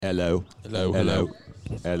Hello. Hello. Hello.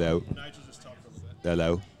 Hello. Nigel just talked a little bit.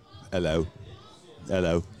 Hello. Hello.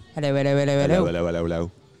 Hello. Hello. Hello. Hello. Hello.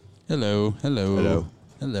 Hello. Hello. Hello.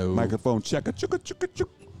 Hello. Microphone check. Chugga.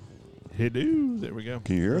 Hello. There we go.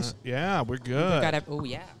 Can you hear us? Yeah, we're good. Oh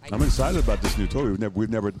yeah. I'm excited about this new toy. We've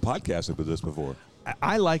never podcasted with this before.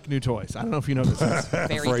 I like new toys. I don't know if you know this.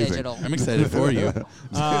 Very Phrasing. digital. I'm excited for you.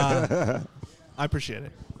 I appreciate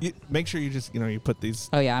it. Make sure you just you put these.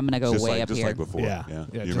 Oh yeah, I'm gonna go Just way like up just here. like before. Yeah.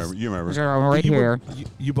 You just- remember. Right here.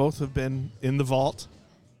 You both have been in the vault,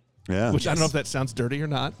 Yeah. which I don't know if that sounds dirty or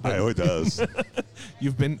not. I But know it does.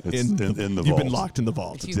 you've been It's in the You've been vault. locked in the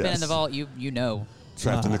vault. If you've been in Yes. the vault, you know.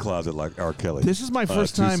 Trapped in the closet like R. Kelly. This is my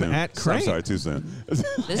first Too time soon. at Crane. I'm sorry, too soon. This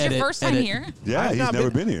is your first time here. Yeah, I've he's not never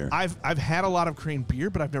been here. I've had a lot of Crane beer,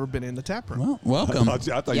 but I've never been in the tap room. Well, I welcome. thought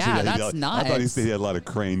you Yeah, said that's I thought he nuts. said he had a lot of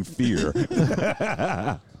crane fear.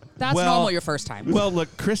 That's Well- normal your first time. Well,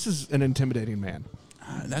 look, Chris is an intimidating man.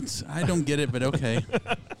 I don't get it, but okay.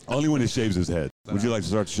 Only when he shaves his head. Would you like to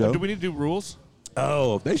start the show? Do we need to do rules?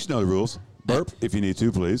 Oh, they should know the rules. Burp if you need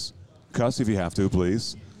to, please. Cuss if you have to,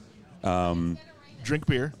 please. Drink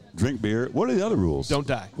beer. Drink beer. What are the other rules? Don't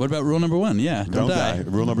die. What about rule number 1? Yeah, don't die.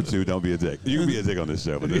 Rule number 2, don't be a dick. You can be a dick on this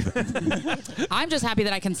show. But I'm just happy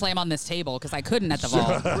that I can slam on this table because I couldn't at the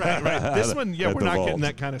vault. Right. This one, At we're the not vault. getting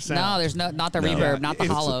that kind of sound. No, there's not the No. reverb, not the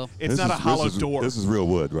It's- hollow. It's not a hollow door. This is real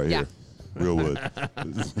wood right Yeah. here. Real wood.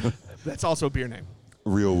 That's also a beer name.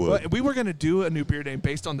 Real wood. But we were going to do a new beer name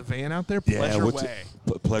based on the van out there, Pleasure what's Way.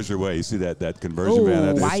 Pleasure Way. You see that conversion van? Oh,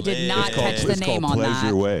 That is- I did not it's called- catch the it's name called on Pleasure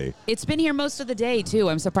that. Way. It's been here most of the day too.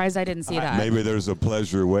 I'm surprised I didn't see that. Maybe there's a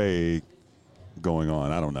Pleasure Way going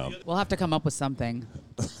on. I don't know. We'll have to come up with something.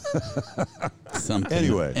 Something.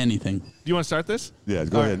 Anyway. Anything. Do you want to start this? Yeah,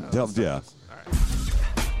 go All ahead. right. Tell, yeah.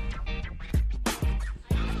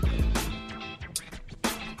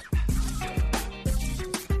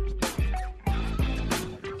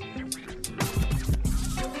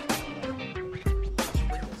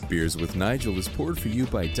 Beers with Nigel is poured for you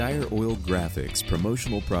by Dire Oil Graphics,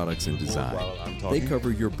 promotional products and design. While I'm They talking?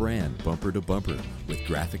 cover your brand bumper to bumper with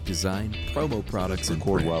graphic design, promo products, and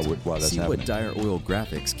Record print. while that's See happening. what Dire Oil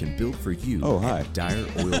Graphics can build for you Oh, hi. at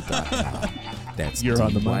direoil.com. That's You're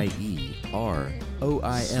on the mic.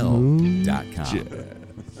 DYEROIL.com.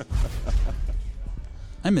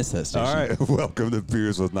 I miss that station. All right. Welcome to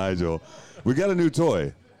Beers with Nigel. We got a new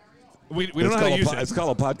toy. We don't know how to use it. It's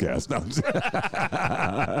called a podcast. No, I'm just-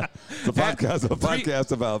 it's a podcast. A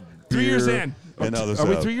podcast about 3 years beer in. and other Are stuff.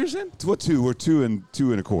 we 3 years in? What 2? We're 2 and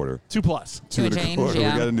a quarter. 2+. Two and change,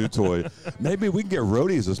 yeah. We got a new toy. Maybe we can get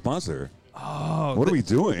Roadie as a sponsor. Oh, What are we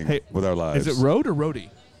doing Hey, with our lives? Is it Road or Roadie?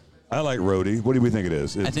 I like Roadie. What do we think it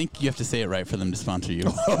is? I think you have to say it right for them to sponsor you.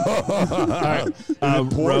 Porsche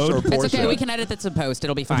Road. or Porsche? It's okay. We can edit this in post.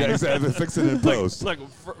 It'll be fine. Yeah, exactly. Fix it in post. Look,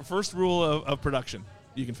 first rule of production.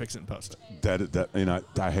 You can fix it in post. I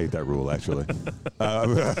hate that rule actually.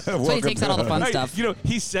 So he takes out all the fun Hey, stuff.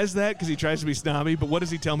 he says that because he tries to be snobby, but what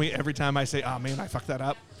does he tell me every time I say, oh, man, I fucked that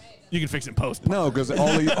up? You can fix it in post. No, because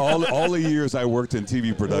all the years I worked in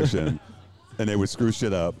TV production, and they would screw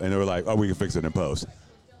shit up, and they were like, "Oh, we can fix it in post."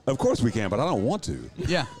 Of course we can, but I don't want to.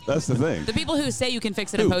 Yeah. That's the thing. The people who say you can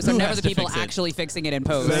fix it in Who- post are who never has the to people fix it? actually fixing it in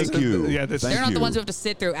post. Thank you. Yeah, this- Thank They're not you. the ones who have to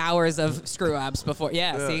sit through hours of screw ups before.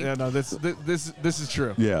 Yeah, see? Yeah, no, this is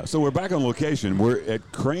true. Yeah. So we're back on location. We're at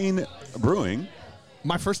Crane Brewing.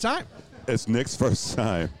 My first time. It's Nick's first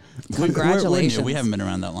time. Congratulations. Yeah, we haven't been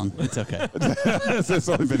around that long. It's okay. It's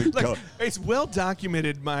only been a Look, couple- it's well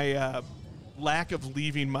documented my lack of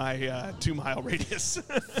leaving my 2-mile radius.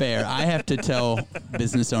 Fair. I have to tell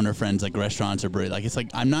business owner friends like restaurants or brewery, like it's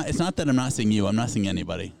not that I'm not seeing you. I'm not seeing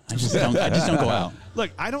anybody. I just don't go out.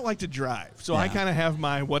 Look, I don't like to drive, so I Yeah. kind of have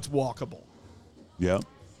my what's walkable. Yeah.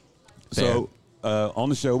 So on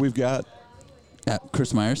the show we've got.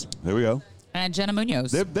 Chris Myers. There we go. And Jenna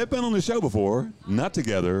Munoz. They've been on the show before, not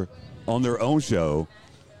together, on their own show.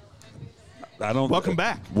 Welcome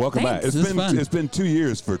back. Welcome back. Thanks. It's This is been fun. it's been 2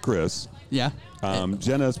 years for Chris. Yeah.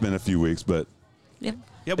 Jenna, it's been a few weeks, but Yeah.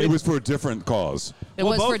 Yeah, it was for a different cause. It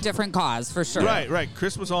Well, was for a both- different cause, for sure. Right.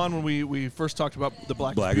 Chris was on when we first talked about the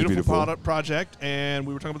Black Black is is Beautiful, Beautiful. project, and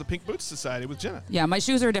we were talking about the Pink Boots Society with Jenna. Yeah, my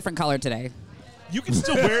shoes are a different color today. You can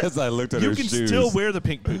still wear. As I looked at you her can shoes. still wear the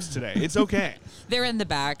pink boots today. It's okay. They're in the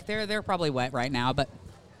back. They're probably wet right now, but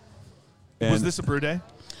And Was this a brew day?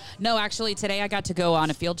 no, actually today I got to go on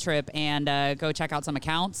a field trip and go check out some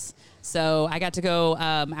accounts. So I got to go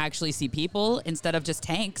actually see people instead of just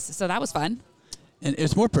tanks. So that was fun. And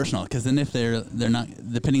it's more personal because then if they're not,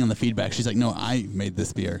 depending on the feedback, she's like, no, I made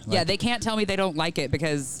this beer. Yeah, Like, they can't tell me they don't like it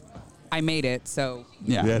because I made it, so.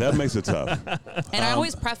 Yeah. Yeah, that makes it tough. And I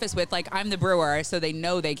always preface with, like, I'm the brewer, so they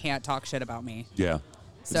know they can't talk shit about me. Yeah.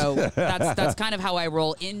 So that's kind of how I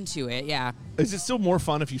roll into it, yeah. Is it still more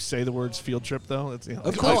fun if you say the words field trip though? It's,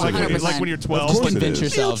 Of course like, it is. like when you're 12. Of course it Convince is.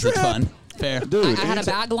 yourselves it's fun. Fair. Dude, I had a it's-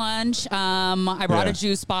 bag lunch. I brought Yeah. a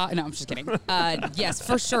juice spot. No, I'm just kidding. Yes,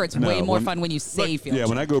 for sure. It's No, way more when- fun when you say field Yeah, trip.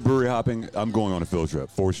 when I go brewery hopping, I'm going on a field trip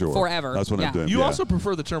for sure. Forever. That's what Yeah. I'm doing. You yeah. also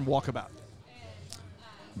prefer the term walkabout.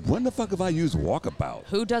 When the fuck have I used walkabout?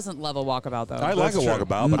 Who doesn't love a walkabout, though? I like a That's true.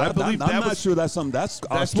 walkabout, but I I'm believe not that was- sure that's something. That's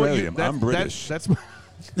What you- Australian. that- I'm British. That's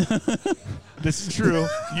this is true.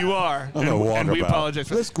 You are. I'm a walkabout. And we apologize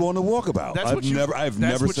for Let's go on a walkabout. That's I've what you, never that's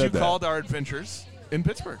said what you that. called our adventures in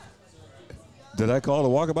Pittsburgh. Did I call it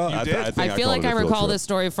a walkabout? You did. I, think I feel called like it I a field recall trip. this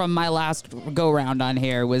story from my last go round on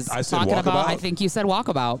here. Was I said talking about. walkabout? I think you said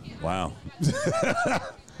walkabout. Wow.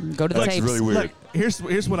 Go to the That's tapes. really weird. Look,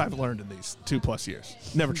 here's what I've learned in these 2+ years.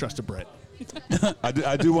 Never trust a Brit.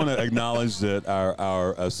 I do want to acknowledge that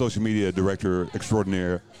our social media director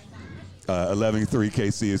extraordinaire,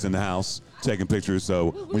 113KC, is in the house taking pictures.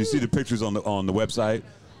 So when you see the pictures on the website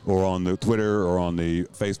or on the Twitter or on the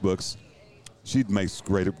Facebooks, she makes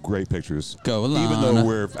great pictures. Go, even Lana.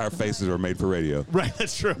 though our faces are made for radio. Right,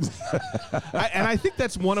 that's true. And I think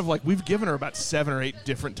that's one of, like, we've given her about 7 or 8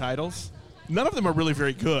 different titles. None of them are really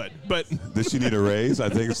very good, but Does she need a raise? I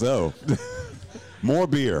think so. More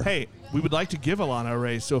beer. hey, we would like to give Alana a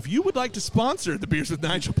raise. So if you would like to sponsor the Beers with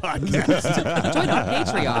Nigel podcast, Join our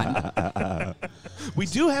Patreon. we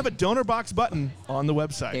do have a donor box button on the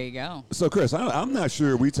website. There you go. So, Chris, I'm not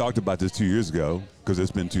sure we talked about this 2 years ago because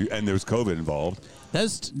it's been and there's COVID involved.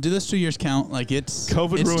 Do those 2 years count? Like it's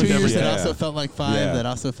COVID it's ruined 2 years everything. that Yeah. also felt like 5. Yeah. That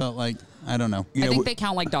also felt like I don't know. You I know, think they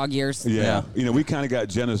count like dog years. Yeah. Yeah. We kind of got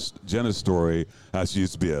Jenna's story, how she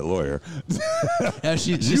used to be a lawyer. Yeah,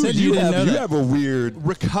 she said you didn't know that. have a weird,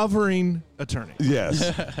 Recovering attorney.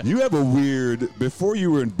 yes, you have a weird, before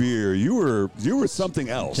you were in beer, you were something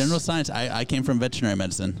else. General science. I came from veterinary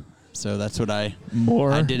medicine, so that's what I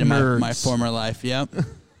did in nerds. my former life. Yep.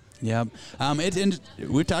 Yep.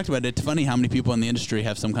 We've talked about it. It's funny how many people in the industry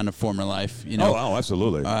have some kind of former life. You know, Oh,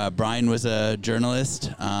 absolutely. Brian was a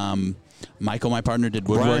journalist. Michael, my partner, did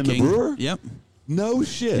Brian woodworking. the brewer? Yep. no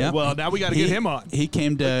shit. Yep. Well, now we got to get him on. He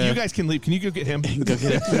came to. You guys can leave. Can you go get him? Go get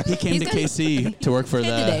him. He came He's to gonna- KC to work for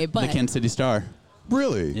Kid the today, but- Kansas City Star.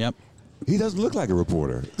 Really? Yep. He doesn't look like a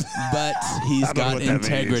reporter. But he's I don't know got what that means.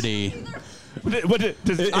 integrity. Look,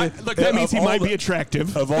 that means he Of all might the- be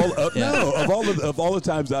attractive. Of all the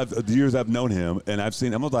times the years I've known him and I've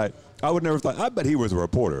seen him, I was like, I would never thought. I bet he was a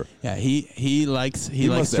reporter. Yeah, he likes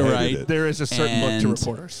must to have hated write. it. There is a certain look to and-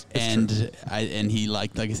 reporters. It's true. And he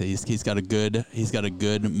like I said, he's got a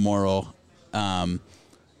good moral,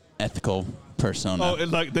 ethical persona. Oh,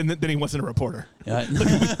 then he wasn't a reporter. Yeah.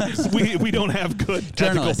 we don't have good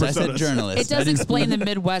Journalist. ethical I said personas. journalist. It does explain the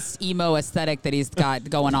Midwest emo aesthetic that he's got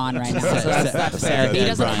going on right now. So that's fair. Sad He Dad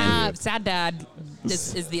doesn't Brian. have Sad Dad.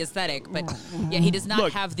 This is the aesthetic, but yeah, he does not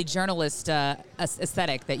Look. have the journalist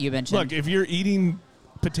aesthetic that you mentioned. Look, if you're eating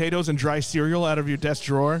potatoes and dry cereal out of your desk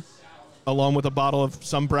drawer, along with a bottle of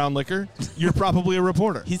some brown liquor, you're probably a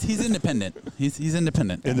reporter. He's independent. He's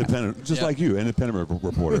independent. Independent, just Yeah. like you, independent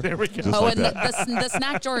reporter. There we go. Just oh, like and that. the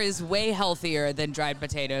snack drawer is way healthier than dried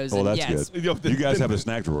potatoes. Oh, and that's yes. good. Yo, You guys then- have a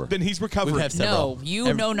snack drawer. Then he's recovering. We've had several. No,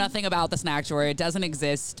 you know nothing about the snack drawer. It doesn't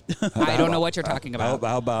exist. I don't know what you're talking about.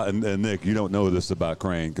 How about, and Nick, you don't know this about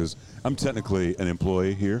Crane because I'm technically an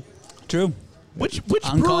employee here. True. Which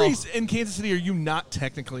On call. breweries in Kansas City are you not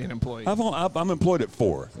technically an employee? I'm employed at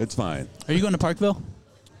 4. It's fine. Are you going to Parkville?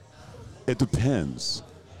 It depends.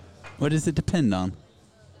 What does it depend on?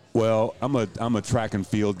 Well, I'm a track and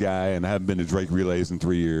field guy, and I haven't been to Drake Relays in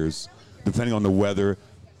 3 years. Depending on the weather,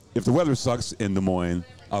 if the weather sucks in Des Moines,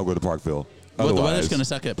 I'll go to Parkville. Well, the Otherwise- weather's going to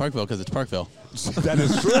suck at Parkville because it's Parkville. That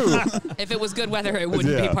is true. If it was good weather, it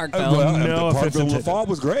wouldn't Yeah. be Parkville. Well, No the offense Parkville in the intended. fall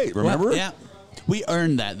was great. Remember? Well, yeah. We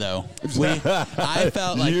earned that though. I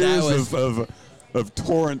felt like years that was. of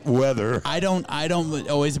torrent weather. I don't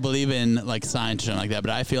always believe in like science or something like that, but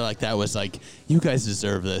I feel like that was like you guys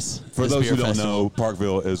deserve this. For this those beer who don't festival. know,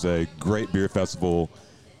 Parkville is a great beer festival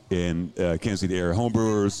in Kansas City area. Home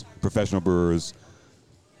brewers, professional brewers.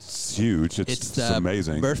 It's huge. It's it's the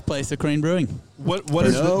amazing. birthplace of Crane Brewing. What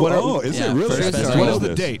is No, the, what oh, are, is yeah, it really? first I didn't festival. what know is the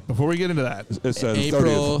this. date before we get into that? It's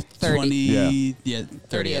April 30th. 20. Yeah.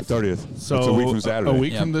 30th. 30th. So it's a week from Saturday. A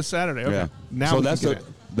week Yeah. from this Saturday. Okay. Yeah. Now so we that's can the get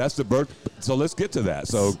in. that's the birth. So let's get to that.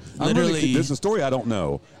 So I'm Literally- really, there's a story I don't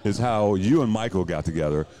know is how you and Michael got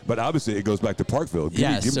together, but obviously it goes back to Parkville. Give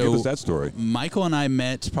us that story. Michael and I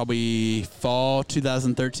met probably fall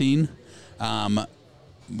 2013.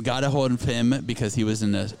 got a hold of him because he was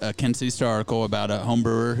in a Kent City Star article about a home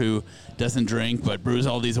brewer who doesn't drink but brews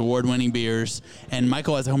all these award-winning beers. And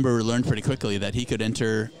Michael, as a home brewer, learned pretty quickly that he could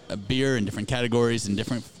enter a beer in different categories and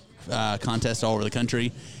different contests all over the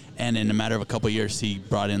country. And in a matter of a couple of years, he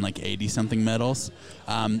brought in like 80-something medals.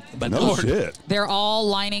 But No shit. They're all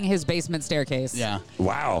lining his basement staircase. Yeah.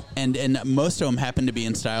 Wow. And most of them happened to be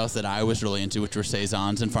in styles that I was really into, which were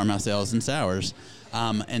saisons and farmhouse ales and sours.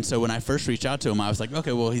 And so when I first reached out to him, I was like,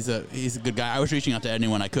 okay, well, he's a good guy. I was reaching out to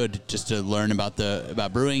anyone I could just to learn about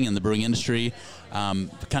brewing and the brewing industry.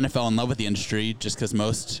 Kind of fell in love with the industry just because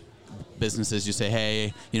most businesses, you say,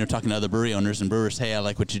 hey, talking to other brewery owners and brewers, hey, I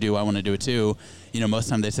like what you do, I want to do it too. Most of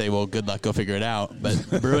the time they say, well, good luck, go figure it out.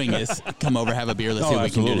 But brewing is come over, have a beer, let's see what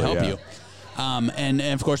we can do to help you. And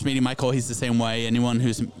of course, meeting Michael, he's the same way. Anyone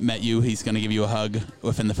who's met you, he's going to give you a hug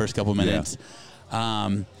within the first couple minutes.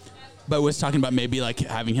 But was talking about maybe like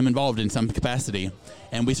having him involved in some capacity.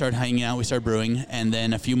 And we started hanging out, we started brewing, and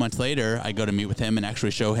then a few months later, I go to meet with him and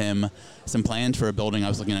actually show him some plans for a building I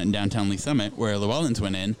was looking at in downtown Lee Summit where Llewellyn's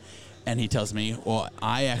went in. And he tells me, well,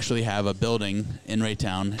 I actually have a building in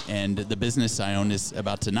Raytown, and the business I own is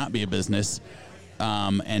about to not be a business.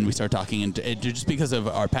 And we start talking, and just because of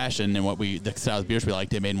our passion and the style of beers we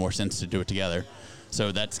liked, it made more sense to do it together.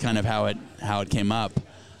 So that's kind of how it came up.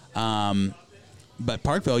 But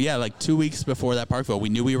Parkville, like 2 weeks before that Parkville, we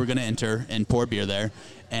knew we were going to enter and pour beer there,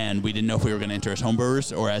 and we didn't know if we were going to enter as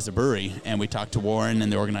homebrewers or as a brewery. And we talked to Warren and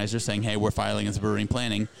the organizers saying, hey, we're filing as a brewery and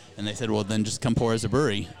planning. And they said, well, then just come pour as a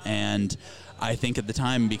brewery. And I think at the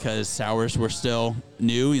time, because sours were still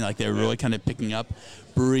new, they were really kind of picking up,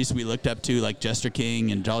 breweries we looked up to like Jester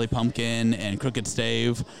King and Jolly Pumpkin and Crooked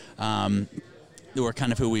Stave, they were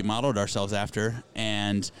kind of who we modeled ourselves after.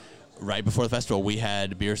 And right before the festival, we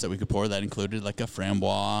had beers that we could pour that included like a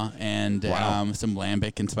Framboise and some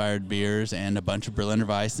Lambic-inspired beers and a bunch of Berliner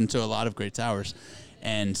Weiss, and so a lot of great sours.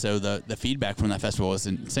 And so the feedback from that festival was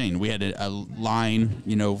insane. We had a line,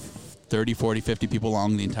 30, 40, 50 people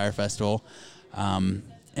long the entire festival.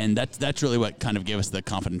 And that's really what kind of gave us the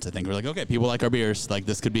confidence, I think. We're like, okay, people like our beers. Like,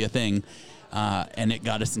 this could be a thing. And it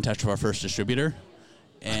got us in touch with our first distributor.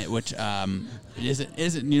 Which isn't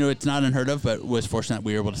it's not unheard of, but was fortunate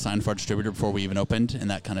we were able to sign for our distributor before we even opened,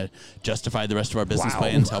 and that kind of justified the rest of our business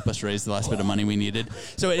plans, help us raise the last bit of money we needed.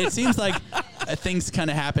 So it seems like things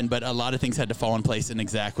kind of happened, but a lot of things had to fall in place in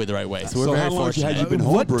exactly the right way. So we're very fortunate. Had you been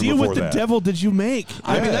what homebrewing deal with before the that? devil did you make?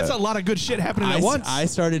 I mean, that's a lot of good shit happening at once. I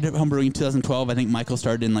started homebrewing in 2012. I think Michael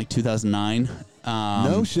started in like 2009.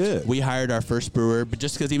 No shit. We hired our first brewer, but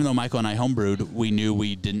just because even though Michael and I homebrewed, we knew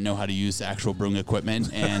we didn't know how to use actual brewing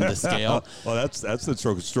equipment and the scale. Well, that's the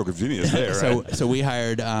stroke of genius there, right? So we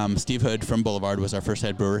hired Steve Hood from Boulevard, was our first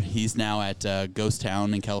head brewer. He's now at Ghost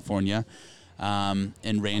Town in California.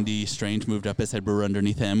 And Randy Strange moved up as head brewer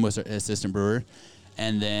underneath him, was our assistant brewer.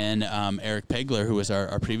 And then Eric Pegler, who was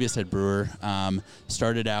our previous head brewer,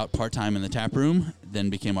 started out part-time in the tap room, then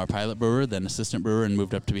became our pilot brewer, then assistant brewer, and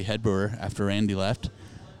moved up to be head brewer after Randy left.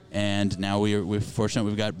 And now we're fortunate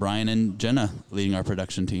we've got Brian and Jenna leading our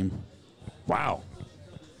production team. Wow.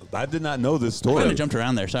 I did not know this I story. kind of jumped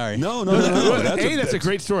around there, sorry. No. That's a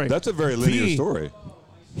great story. That's a very linear V, story.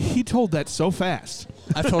 He told that so fast.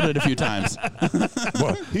 I've told it a few times.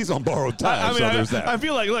 Well, he's on borrowed time, so there's that. I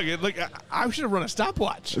feel like, I should have run a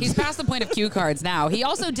stopwatch. He's past the point of cue cards now. He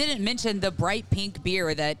also didn't mention the bright pink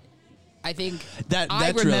beer that I think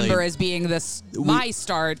I remember really, as being my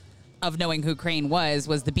start of knowing who Crane was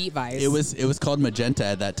the Beat Vice. It was called Magenta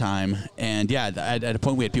at that time, and at a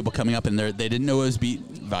point we had people coming up and they didn't know it was Beat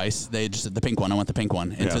Vice. They just said the pink one. I want the pink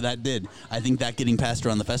one, and so that did. I think that getting passed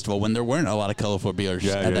around the festival when there weren't a lot of colorful beers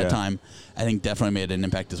at that time, I think definitely made an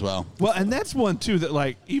impact as well. Well, and that's one too that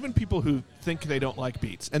like even people who think they don't like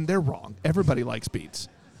beets, and they're wrong. Everybody likes beets.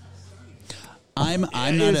 I'm not.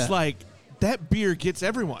 It's like that beer gets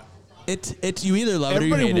everyone. It's you either love it or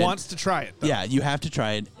you hate it. Everybody wants to try it, though. Yeah, you have to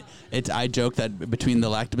try it. I joke that between the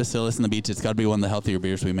lactobacillus and the beets, it's got to be one of the healthier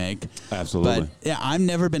beers we make. Absolutely. But yeah, I've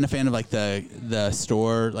never been a fan of like the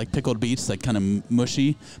store like pickled beets, like kind of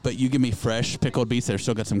mushy. But you give me fresh pickled beets that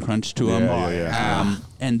still got some crunch to them.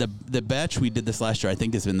 And the batch we did this last year, I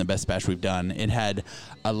think, has been the best batch we've done. It had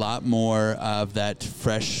a lot more of that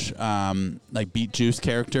fresh like beet juice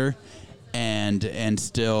character, and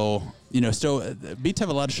still. Beets have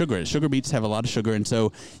a lot of sugar. Sugar beets have a lot of sugar, and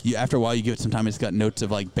so after a while, you give it some time. It's got notes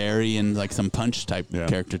of like berry and like some punch type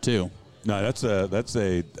character too. No, that's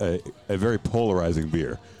a very polarizing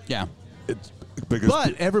beer. Yeah,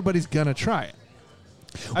 but everybody's gonna try it.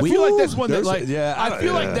 I feel like that's one that like I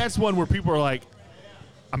feel like that's one where people are like,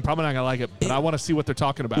 I'm probably not gonna like it, but I want to see what they're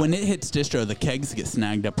talking about. When it hits distro, the kegs get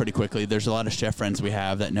snagged up pretty quickly. There's a lot of chef friends we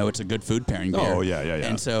have that know it's a good food pairing beer. Oh, yeah.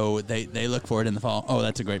 And so they look for it in the fall. Oh,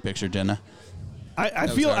 that's a great picture, Jenna. I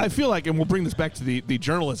feel like, and we'll bring this back to the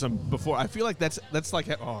journalism before. I feel like that's like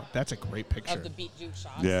that's a great picture. Of the beet juice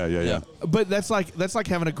shots. Yeah. But that's like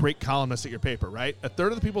having a great columnist at your paper, right? A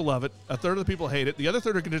third of the people love it, a third of the people hate it, the other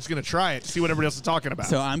third are just going to try it to see what everybody else is talking about.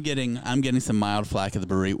 So I'm getting some mild flack at the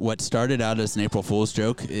brewery. What started out as an April Fool's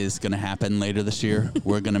joke is going to happen later this year.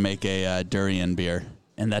 We're going to make a durian beer.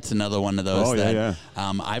 And that's another one of those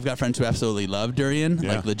I've got friends who absolutely love durian,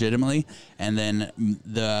 like legitimately. And then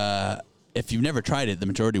if you've never tried it, the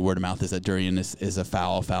majority word of mouth is that durian is a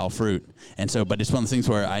foul fruit. And so, but it's one of those things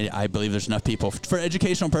where I believe there's enough people, for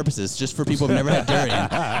educational purposes, just for people who've never had durian.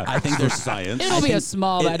 I think there's science. It'll be a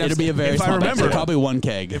small. It'll be a very If I small. remember- Probably one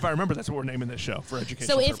keg. if I remember, that's what we're naming this show for education.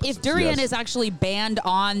 So if purposes. durian Yes. is actually banned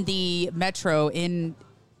on the metro in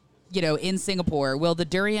Singapore, will the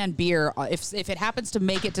durian beer, if it happens to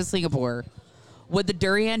make it to Singapore, would the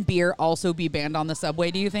durian beer also be banned on the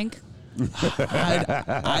subway, do you think?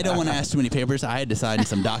 I don't want to ask too many papers. I had to sign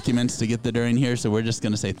some documents to get the durian here, so we're just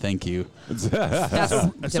going to say thank you. That's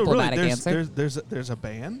a so diplomatic really, answer. there's a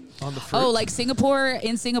ban on the fruit. Oh, like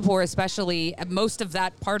in Singapore especially, most of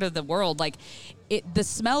that part of the world, like the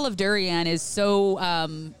smell of durian is so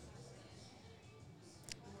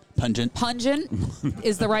Pungent.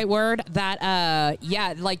 is the right word, that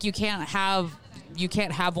like you can't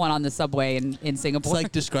have one on the subway in Singapore. It's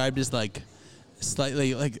like described as like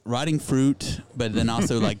slightly like rotting fruit, but then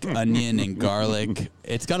also like onion and garlic.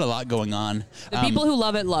 It's got a lot going on. the people who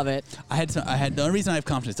love it. I had the only reason I have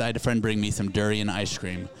confidence. I had a friend bring me some durian ice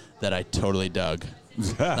cream that I totally dug.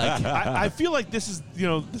 Like, I feel like this is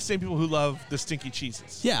the same people who love the stinky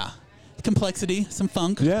cheeses. yeah, complexity, some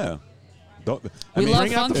funk. Yeah. We love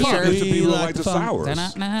bring out funk the funk. here. It's the people who like like the funk. sours.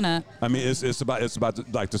 Da-na-na-na. I mean, it's about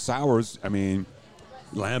the sours. I mean,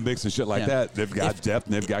 lambics and shit like Yeah. that. They've got depth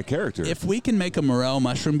and they've got character. If we can make a morel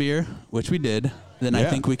mushroom beer, which we did, then I Yeah.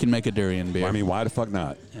 think we can make a durian beer. I mean, why the fuck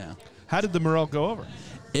not? yeah. How did the morel go over?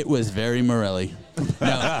 It was very morelly. No,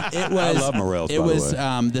 it was. I love morels, It by the was.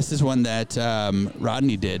 way. This is one that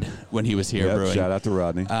Rodney did when he was here Yep, brewing. shout out to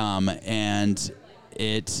Rodney. And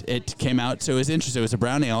it came out. So it was interesting. It was a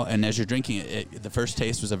brown ale, and as you're drinking it, the first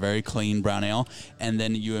taste was a very clean brown ale, and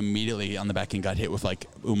then you immediately on the back end got hit with like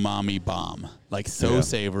umami bomb, like so Yeah.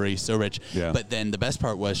 savory, so rich. Yeah. But then the best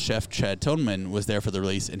part was Chef Chad Tillman was there for the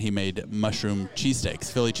release, and he made mushroom cheesesteaks,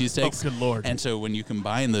 Philly cheesesteaks. Oh, good Lord. And so when you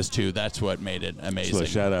combine those two, that's what made it amazing. So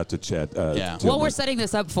shout out to Chet. Yeah. What Tillman. we're setting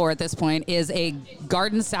this up for at this point is a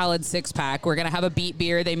garden salad 6-pack. We're going to have a beet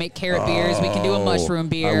beer. They make carrot beers. We can do a Oh, mushroom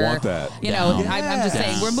beer. I want that. You know, Down. I'm just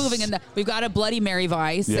saying, Yes. we're moving in we've got a Bloody Mary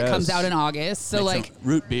Vice that Yes. comes out in August. So, Make like, some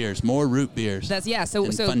root beers, more root beers. that's, yeah. So,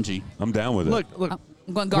 and so fungi. I'm down with it. Look, I'm going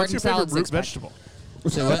what's garden your salad favorite root 6-pack. vegetable?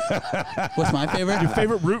 So what? What's my favorite? Your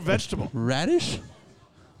favorite root vegetable? Radish.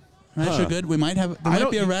 Radish are good. We might have. There I might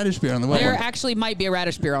don't- be a radish beer on the way. There actually might be a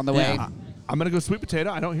radish beer on the way. Yeah. I'm gonna go sweet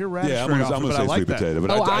potato. I don't hear radish yeah, I'm very gonna often, but say I like sweet that. potato,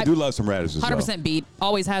 but Oh, I I- do love some radishes. 100% beet.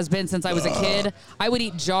 Always has been since I was a kid. I would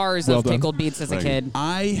eat jars Well of done. pickled beets as a Thank you. kid.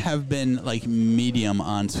 I have been like medium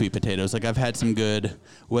on sweet potatoes. Like I've had some good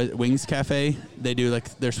Wings Cafe. They do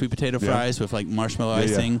like their sweet potato Yeah. fries with like marshmallow Yeah,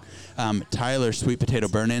 yeah. icing. Tyler's sweet potato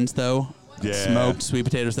burn-ins though. Yeah. Smoked sweet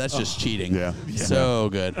potatoes. That's just cheating. Yeah. So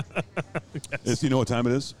good. You know what time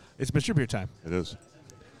it is? It's Mr. Beer time. It is.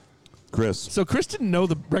 Chris. So Chris didn't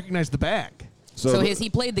recognize the bag. So has he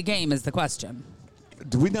played the game is the question.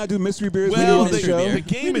 do we not do mystery beers Well, on the mystery show? beer. the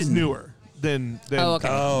game is newer than. Oh, okay.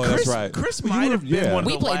 Oh, Chris, that's right. Chris Well, you might were- have been yeah. one of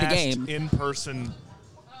We the played the last game. in-person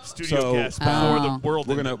studio So- guests before Oh. the world.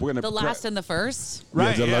 We're ended. gonna The last and the first?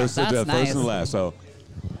 Right, Yeah, yeah. the first That's and nice. the last. So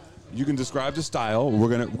you can describe the style. We're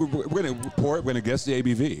gonna pour it. We're gonna guess the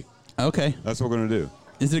ABV. Okay. That's what we're gonna do.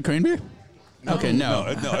 Is it a crane beer? Okay.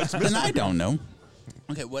 No. No, it's Then I don't know.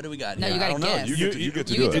 Okay. What do we got No, here? you I gotta don't know. guess. You get to You do get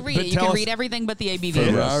to it. read But it. You tell can us- read everything but the ABV. Yes.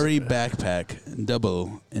 Ferrari backpack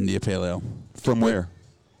double India Pale Ale. From where?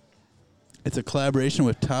 It's a collaboration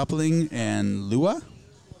with Toppling and Lua.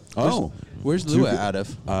 Oh, Where's Two Lua good- out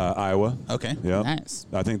of? Iowa. Okay. Yeah. Nice.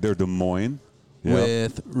 I think they're Des Moines. Yeah.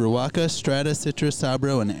 With Ruaka, Strata, Citrus,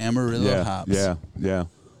 Sabro, and Amarillo yeah. hops. Yeah. Yeah.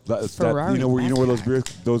 Ferrari you know where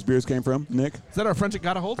backpack. those beers came from, Nick? Is that our friends at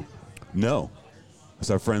Got a Hold? No. It's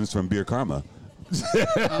our friends from Beer Karma.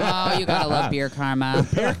 Oh, you gotta love beer karma.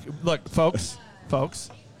 Look, folks,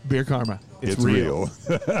 Beer Karma. It's real.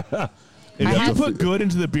 If I you have- put good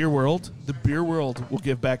into the beer world will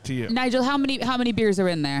give back to you. Nigel, how many beers are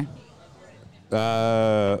in there?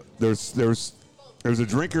 There's a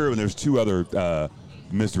drinker and there's two other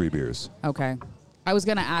mystery beers. Okay. I was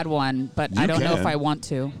gonna add one, but You I don't know if can. I want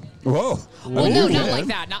to. Whoa. Well, You no, can. not like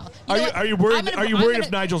that. Not, Are know you what? are you worried? I'm gonna- Are you I'm worried gonna-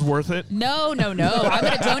 if Nigel's worth it? No. I'm going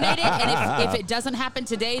to donate it, and if it doesn't happen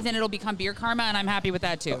today, then it'll become beer karma, and I'm happy with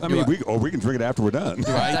that too. I mean, we can drink it after we're done.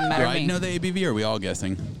 Do I, Doesn't matter do to I me. know the ABV, or are we all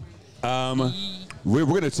guessing? We're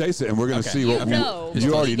going to taste it, and we're going to Okay. see what You know.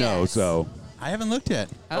 you already Yes. know. So I haven't looked yet.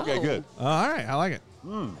 okay, Oh. good. All right, I like it.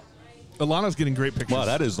 Alana's getting great pictures. Wow,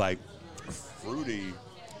 that is like fruity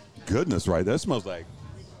goodness, right? That smells like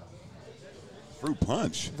fruit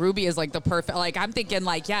punch. Ruby is like the perfect. Like I'm thinking,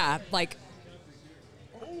 like like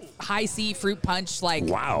high C fruit punch. Like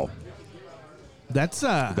Wow, that's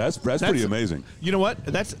pretty amazing. You know what?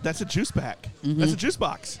 That's a juice pack. That's a juice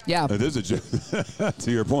box. yeah. It is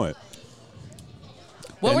to your point.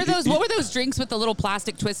 What and were those? it- What were those drinks with the little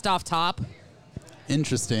plastic twist off top?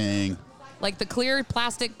 Interesting. Like the clear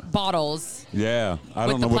plastic bottles Yeah, I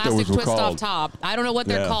with don't the know what plastic those were twist off called. top. I don't know what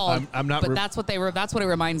they're Yeah. called. I'm not But re- that's what they were. That's what it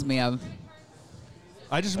reminds me of.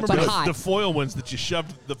 I just But remember hot. the foil ones that you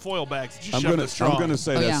shoved, the foil bags that you I'm shoved gonna the straw. I'm gonna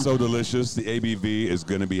say Oh, that's yeah. so delicious. The ABV is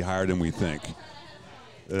gonna be higher than we think.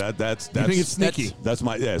 That's You think it's sneaky? That's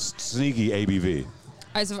my sneaky ABV.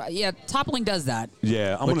 Yeah, toppling does that.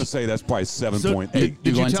 Yeah, I'm gonna say that's probably 7.8. did You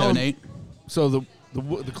you going tell him- 7-8? So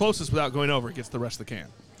the closest without going over gets the rest of the can.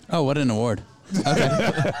 Oh, what an award.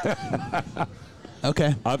 Okay.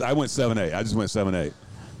 Okay. I went 7.8. I just went 7.8.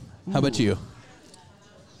 How about you?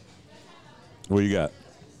 What you got?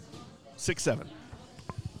 6-7.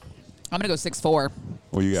 I'm gonna go 6.4.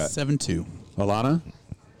 What you got? 7.2. Alana?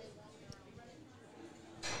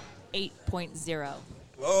 8.0.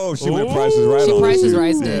 Oh, she went prices right She on us. prices She-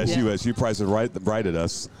 righted Yeah, it, she yeah. was. She prices right at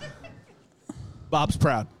us. Bob's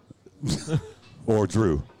proud. Or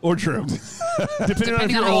Drew. Or Drew. Depending on if Depending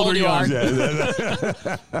you're on how old or old you young. are.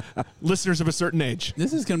 Yeah, Listeners of a certain age.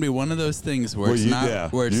 This is going to be one of those things where Well, it's you- not yeah,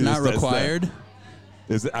 where it's you not just- that's that. required,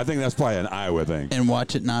 I think that's probably an Iowa thing. and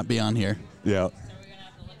watch it not be on here. Yeah.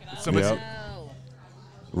 Somebody's, Yep.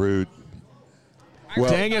 Rude. Well,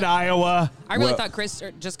 Dang it, Iowa. I really Well- thought Chris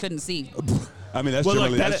just couldn't see. I mean, that's Well,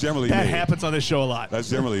 generally look, that's generally that me. happens on this show a lot. That's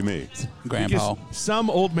generally me. Grandpa. Because some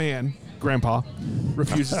old man, Grandpa,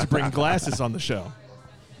 refuses to bring glasses on the show.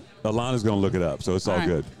 Alana's gonna look it up, so it's all All right.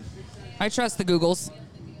 good. I trust the Googles.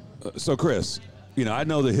 So, Chris, I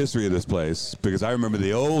know the history of this place because I remember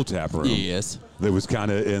the old tap room. Yes. That was kind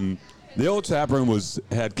of in. The old tap room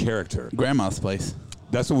had character. Grandma's place.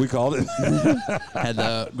 That's what we called it. Had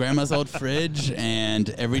the grandma's old fridge, and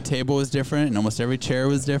every table was different, and almost every chair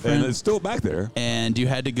was different. And it's still back there. And you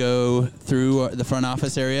had to go through the front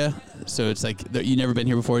office area. So it's like you never been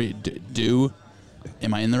here before.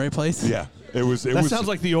 Am I in the right place? Yeah, it was. It That was, sounds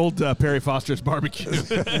like the old Perry Foster's barbecue.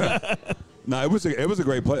 No, it was a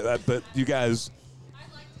great place. But you guys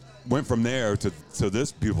went from there to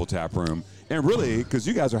this beautiful tap room, and really, because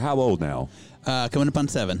you guys are how old now? Coming up on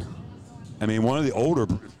 7. I mean, one of the older.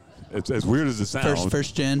 It's as weird as it sounds.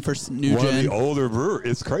 First new one gen. of the older brewers.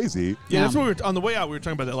 It's crazy. Yeah, that's what we were on the way out. We were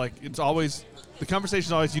talking about that. Like, it's always the conversation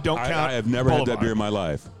is always you don't count. I have never had that beer in my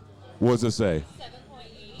life. What does it say?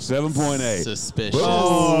 7.8. Suspicious.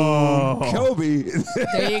 Oh, Kobe.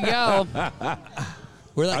 There you go.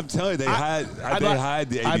 We're like, I'm telling you, they hide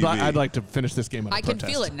the ABV. I'd like to finish this game. I can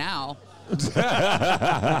feel it now.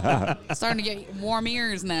 Starting to get warm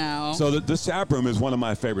ears now. So this tap room is one of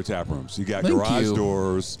my favorite tap rooms. You got Thank garage you.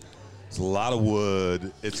 doors. It's a lot of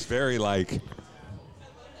wood. It's very like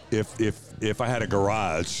if I had a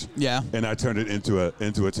garage, Yeah. and I turned it into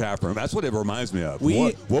a tap room. That's what it reminds me of.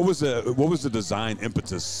 We- what was the design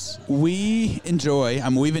impetus? we've enjoyed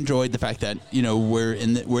the fact that we're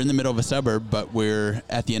in the middle of a suburb, but we're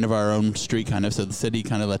at the end of our own street, kind of. So the city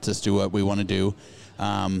kind of lets us do what we want to do.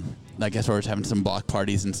 Like as far as having some block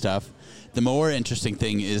parties and stuff. The more interesting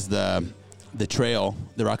thing is the trail,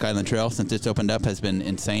 the Rock Island Trail, since it's opened up, has been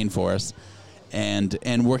insane for us. And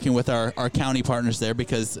working with our county partners there,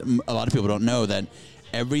 because a lot of people don't know that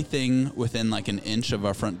everything within like an inch of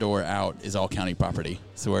our front door out is all county property.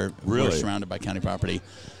 So we're Really? surrounded by county property.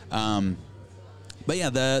 But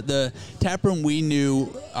yeah, the tap room, we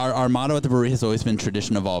knew our motto at the brewery has always been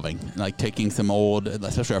tradition evolving, like taking some old,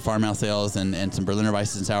 especially our farmhouse ales and some Berliner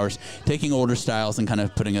Weisses and sours, taking older styles and kind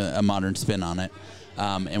of putting a modern spin on it.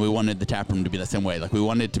 And we wanted the tap room to be the same way. Like we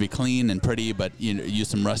wanted it to be clean and pretty, but use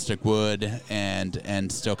some rustic wood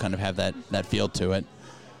and still kind of have that feel to it.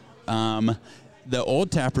 The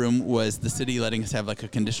old tap room was the city letting us have like a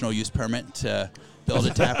conditional use permit to build a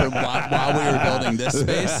tap room while we were building this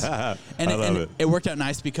space. And I love it worked out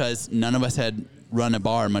nice because none of us had run a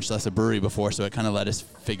bar, much less a brewery before, so it kind of let us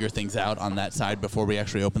figure things out on that side before we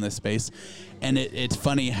actually opened this space. And it's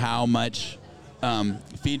funny how much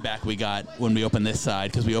feedback we got when we opened this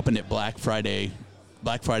side, because we opened it Black Friday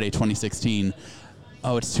 2016.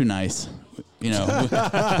 Oh, it's too nice. You know, we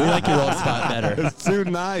like your old spot better. It's too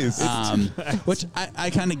nice. Which I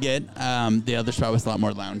kind of get. The other spot was a lot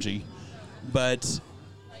more loungy,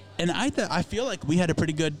 and I feel like we had a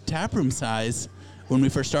pretty good taproom size when we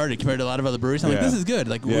first started compared to a lot of other breweries. I'm like, this is good.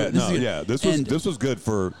 Like, this was good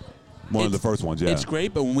for one of the first ones. Yeah, it's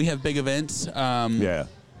great. But when we have big events,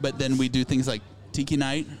 but then we do things like Tiki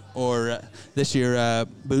Night, or this year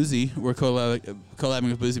Boozy. We're collabing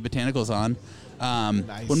with Boozy Botanicals on.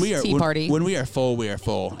 Nice. When we are Tea party. When we are full, we are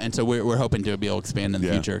full, and so we're hoping to be able to expand in the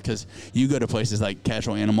future. Because you go to places like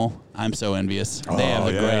Casual Animal, I'm so envious. They have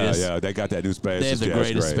the greatest. Yeah, they got that new space. They have the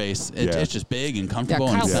greatest space. It's just big and comfortable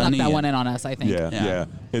Kyle and snuck sunny. that one in on us, I think. Yeah.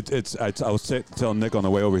 I was telling Nick on the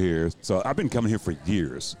way over here. So I've been coming here for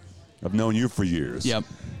years. I've known you for years. Yep.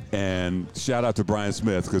 And shout out to Brian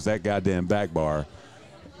Smith, because that goddamn back bar.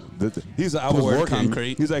 I was Poured working.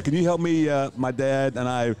 concrete. He's like, "Can you help me? My dad and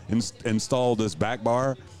I installed this back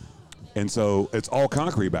bar, and so it's all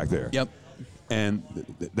concrete back there." Yep. And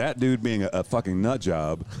that dude, being a fucking nut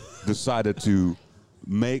job, decided to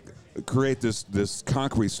create this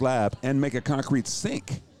concrete slab and make a concrete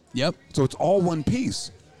sink. Yep. So it's all one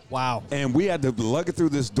piece. Wow. And we had to lug it through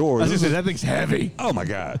this door. I was gonna say, that thing's heavy. Oh my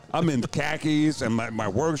God! I'm in khakis and my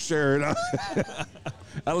work shirt.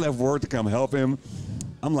 I left work to come help him.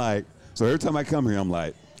 I'm like, so every time I come here, I'm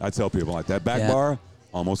like, I tell people, like, that back bar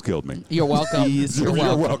almost killed me. You're welcome. You're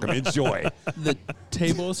welcome. Enjoy. The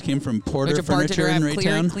tables came from Porter Would your bartender Furniture in have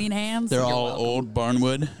clear, Raytown. clean hands? They're You're all welcome. old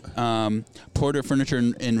barnwood. Porter Furniture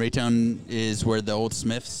in Raytown is where the old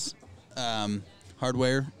Smith's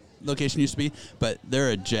hardware location used to be, but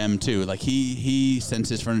they're a gem too. Like he sends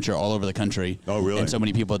his furniture all over the country. Oh, really? And so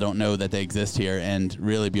many people don't know that they exist here, and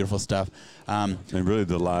really beautiful stuff. And really,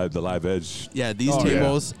 the live edge. Yeah, these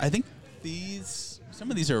tables. I think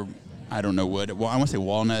some of these are, I don't know, wood. Well, I want to say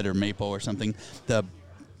walnut or maple or something. The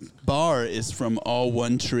bar is from all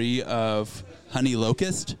one tree of honey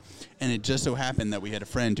locust. And it just so happened that we had a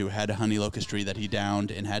friend who had a honey locust tree that he downed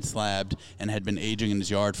and had slabbed and had been aging in his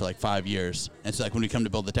yard for like 5 years. And so, like, when we come to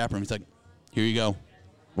build the tap room, he's like, "Here you go."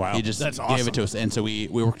 Wow. He just That's gave awesome. it to us. And so we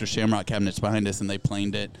worked with Shamrock Cabinets behind us, and they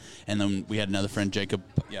planed it. And then we had another friend, Jacob,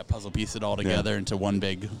 puzzle piece it all together into one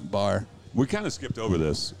big bar. We kind of skipped over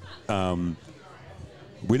this.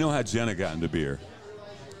 We know how Jenna got into beer.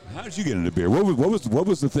 How did you get into beer? What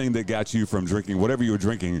was the thing that got you from drinking whatever you were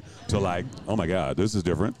drinking to, like, oh my God, this is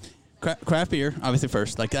different? Craft beer, obviously,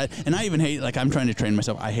 first. Like that, and I even hate, like, I'm trying to train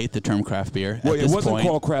myself. I hate the term craft beer. Well, at it this wasn't point.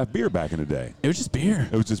 called craft beer back in the day. It was just beer.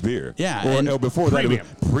 It was just beer. Yeah, Or before that, it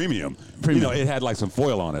was Premium. premium. You know, it had like some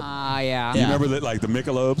foil on it. Yeah. You Yeah. remember that, like the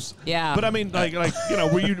Michelobes? Yeah. But I mean, like you know,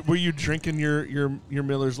 were you drinking your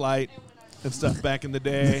Miller's Light and stuff back in the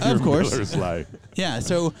day? Of course. Miller's Light. Yeah,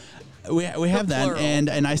 so we have that, Plural.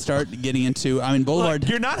 and I start getting into. I mean, Boulevard. Look,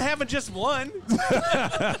 you're not having just one.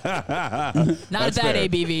 not at That's that fair.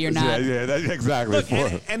 ABV, you're not. Yeah, that's exactly. Look,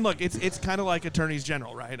 and look, it's kind of like attorneys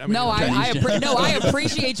general, right? I mean, No, I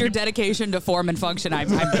appreciate your dedication to form and function.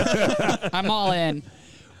 I'm all in.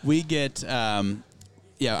 We get.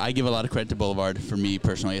 I give a lot of credit to Boulevard for me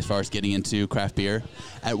personally as far as getting into craft beer.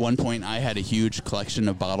 At one point, I had a huge collection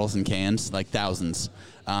of bottles and cans, like thousands,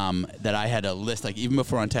 that I had a list. Like even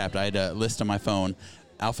before Untapped, I had a list on my phone,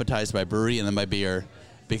 alphabetized by brewery and then by beer,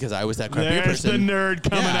 because I was that craft beer there's the person. nerd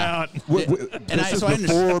coming out. This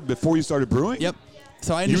is before you started brewing? Yep.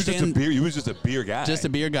 So I You was just a understand. beer. You was just a beer guy. Just a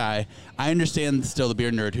beer guy. I understand still the beer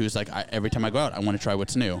nerd who's like, every time I go out, I want to try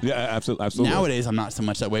what's new. Yeah, absolutely. Nowadays, I'm not so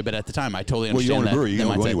much that way, but at the time, I totally Well, you understand own a brewery, you that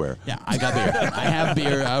don't go mindset. anywhere. Yeah, I got beer. I have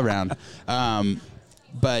beer around.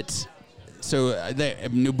 But so the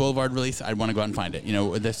new Boulevard release, I'd want to go out and find it. You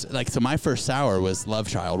know, so my first sour was Love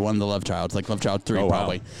Child, one of the Love Childs, like Love Child 3 Oh, wow.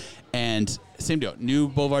 probably. And same deal. New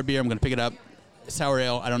Boulevard beer, I'm going to pick it up. Sour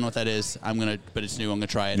ale, I don't know what that is. But it's new. I'm going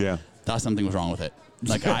to try it. Yeah. Thought something was wrong with it.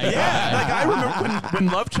 Like I remember when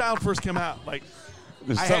Love Child first came out, like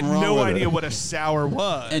There's I had something wrong no with idea it. what a sour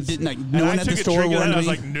was. And didn't, like, And no I one at the took a store drink of that, warned and I was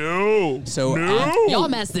me. like, no. So, no. Y'all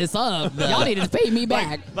messed this up. Y'all need to pay me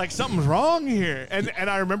back. Like something's wrong here. And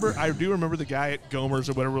I do remember the guy at Gomer's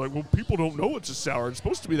or whatever, like, well, people don't know it's a sour. It's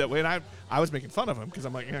supposed to be that way. And I was making fun of him because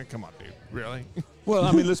I'm like, yeah, come on, dude. Really? Well,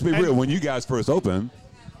 I mean, let's be real. When you guys first opened,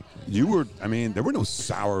 there were no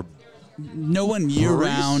sour. No one year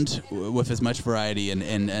round with as much variety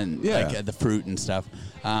and Yeah. like the fruit and stuff.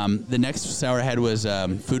 The next sour I had was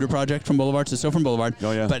Fooder Project from Boulevard, so still from Boulevard.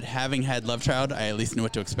 Oh, yeah. But having had Love Child, I at least knew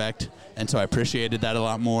what to expect, and so I appreciated that a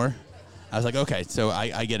lot more. I was like, okay, so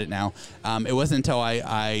I get it now. It wasn't until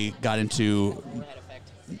I got into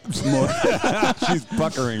more She's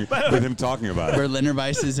puckering with him talking about it. Berliner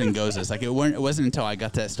Weisses and Gozes. Like it wasn't until I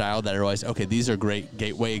got that style that I realized, okay, these are great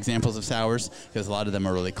gateway examples of sours because a lot of them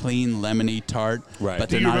are really clean, lemony, tart. Right. But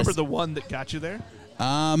Do they're you not remember as, the one that got you there?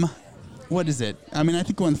 what is it? I mean, I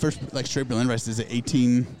think one of the first like straight Berliner Weisses is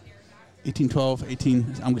 1812,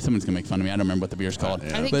 18. Someone's gonna make fun of me. I don't remember what the beer's called.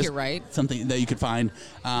 Yeah. I think But it's you're right. Something that you could find,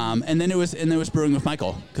 and then there was brewing with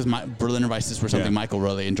Michael because my Berliner Weisses were something Yeah. Michael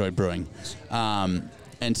really enjoyed brewing,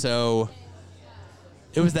 and so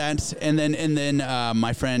it was that. And then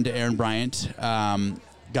my friend Aaron Bryant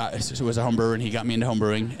was a home brewer and he got me into home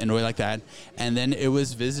brewing and really like that. And then it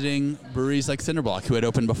was visiting breweries like Cinderblock who had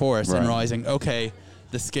opened before us and Right. realizing, okay,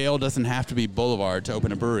 the scale doesn't have to be Boulevard to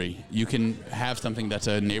open a brewery. You can have something that's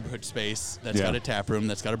a neighborhood space, that's Yeah. got a tap room,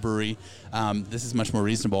 that's got a brewery. This is much more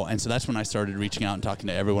reasonable. And so that's when I started reaching out and talking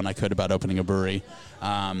to everyone I could about opening a brewery.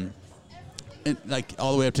 And like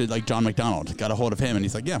all the way up to like John McDonald, got a hold of him, and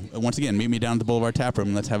he's like, "Yeah, once again, meet me down at the Boulevard Tap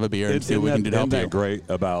Room. Let's have a beer and see what we can do to help Isn't you." that great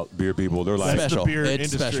about beer people? They're like, That's the Special. beer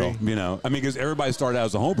It's industry. special. you know, I mean, because everybody started out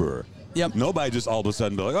as a home brewer. Yep. Nobody just all of a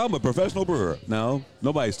sudden be like, oh, I'm a professional brewer. No,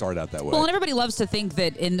 nobody started out that way. Well, and everybody loves to think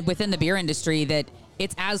that within the beer industry that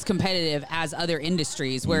it's as competitive as other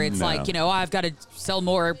industries where it's No. like, you know, I've got to sell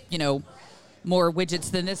more, you know, more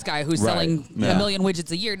widgets than this guy who's Right. selling Yeah. a million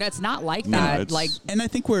widgets a year. That's not like No, that. it's- Like, And I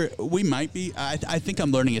think we might be. I think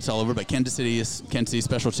I'm learning it's all over, but Kansas City is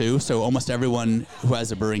special too. So almost everyone who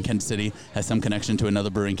has a brewery in Kansas City has some connection to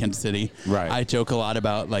another brewery in Kansas City. Right. I joke a lot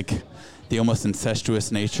about like the almost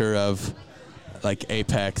incestuous nature of like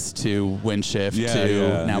Apex to Windshift Yeah, to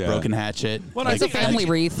yeah, now yeah. Broken Hatchet. Well, like, it's a family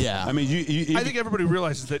wreath. Yeah. I mean, you I think everybody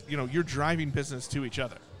realizes that you're driving business to each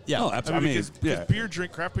other. yeah. Oh, absolutely. I mean, because yeah.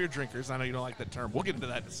 craft beer drinkers. I know you don't like that term. We'll get into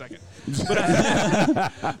that in a second.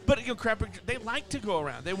 But you know, craft beer, they like to go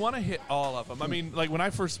around. They want to hit all of them. I mean, like when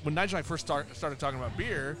Nigel and I first started talking about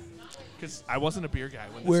beer, because I wasn't a beer guy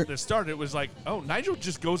when this started. It was like, oh, Nigel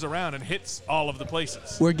just goes around and hits all of the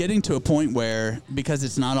places. We're getting to a point where, because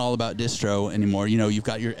it's not all about distro anymore, you know,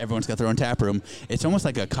 everyone's got their own tap room. It's almost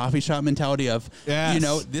like a coffee shop mentality of, Yes. you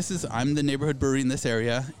know, I'm the neighborhood brewery in this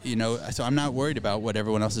area, you know, so I'm not worried about what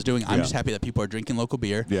everyone else is doing. I'm Yeah. just happy that people are drinking local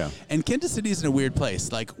beer. Yeah. And Kansas City is in a weird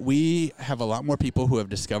place. Like, we have a lot more people who have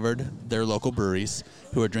discovered their local breweries,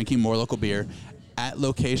 who are drinking more local beer at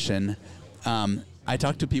location. I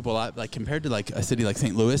talk to people a lot, like compared to like a city like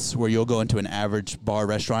St. Louis, where you'll go into an average bar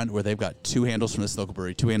restaurant where they've got 2 handles from this local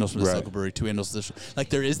brewery, 2 handles from this Right. local brewery, 2 handles from this. Like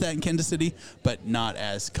there is that in Kansas City, but not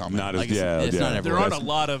as common. Not as- like, yeah, it's yeah. not There everywhere. aren't a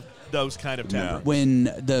lot of those kind of tap No. rooms. When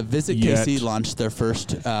the Visit Yet. KC launched their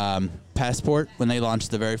first passport, when they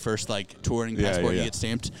launched the very first like touring Yeah, passport yeah, you yeah. get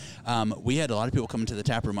stamped, we had a lot of people coming to the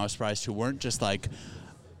tap room. I was surprised who weren't just like,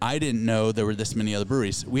 I didn't know there were this many other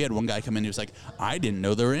breweries. We had one guy come in who was like, I didn't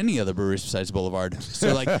know there were any other breweries besides Boulevard.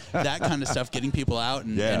 So like that kind of stuff, getting people out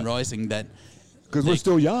and, Yeah. and realizing that, Because we're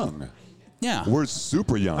still young. yeah. We're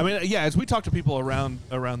super young. I mean, yeah. As we talk to people around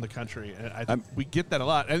the country, and I think we get that a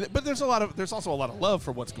lot. But there's also a lot of love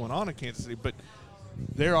for what's going on in Kansas City. But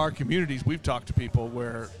there are communities we've talked to people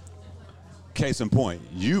where case in point,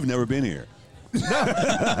 you've never been here. no,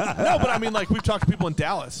 but I mean, like we've talked to people in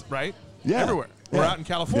Dallas, right? Yeah. Everywhere. We're Yeah. out in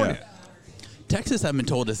California. Yeah. Texas, I've been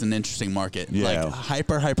told, is an interesting market. Yeah. Like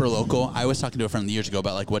hyper local. I was talking to a friend years ago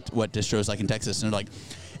about like what distros like in Texas, and they're like,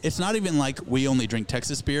 it's not even like we only drink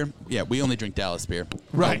Texas beer. Yeah, we only drink Dallas beer.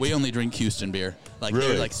 Right. We only drink Houston beer. Like Really?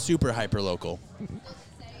 they're like super hyper local.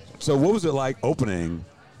 So what was it like opening?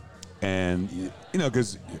 And you know,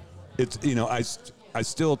 because it's I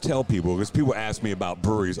still tell people, because people ask me about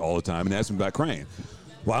breweries all the time and ask me about Crane.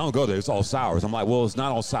 Well, I don't go there. It's all sours. I'm like, well, it's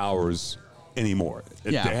not all sours anymore.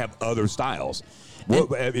 Yeah. They have other styles. What,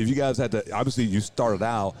 if you guys had to, obviously you started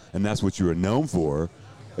out and that's what you were known for.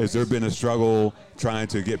 Has there been a struggle trying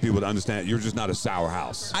to get people to understand you're just not a sour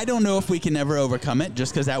house? I don't know if we can ever overcome it,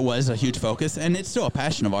 just because that was a huge focus, and it's still a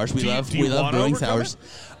passion of ours. We Do you love wanna brewing overcome sours.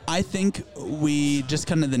 I think we just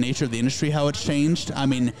kind of the nature of the industry, how it's changed. I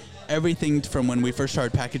mean, everything from when we first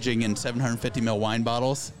started packaging in 750 ml wine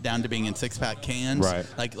bottles down to being in 6-pack cans.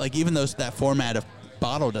 Right. Like even that format of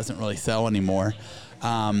bottle doesn't really sell anymore.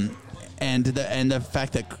 And the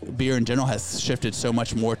fact that beer in general has shifted so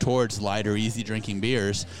much more towards lighter, easy drinking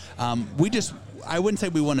beers, I wouldn't say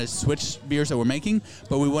we want to switch beers that we're making,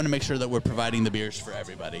 but we want to make sure that we're providing the beers for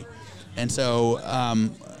everybody. And so,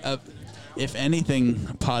 if anything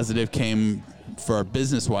positive came for our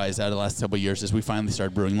business-wise out of the last couple of years is we finally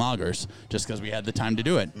started brewing lagers just because we had the time to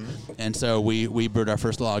do it. Mm-hmm. And so we brewed our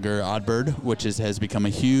first lager, Oddbird, which has become a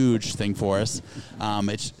huge thing for us.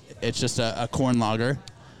 It's just a corn lager.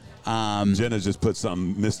 Jenna just put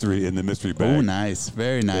some mystery in the mystery bag. Oh, nice.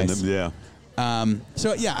 Very nice. Yeah.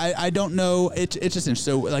 So yeah, I don't know. It's just interesting.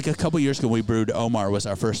 So like a couple years ago, we brewed Omar was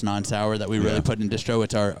our first non-sour that we really put in distro.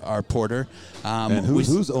 It's our porter. And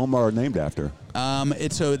who's Omar named after?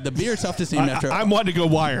 It's so the beer itself is named after. I'm wanting to go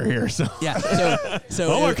wire here. So yeah.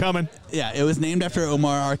 So Omar coming. Yeah, it was named after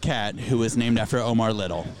Omar, our cat, who was named after Omar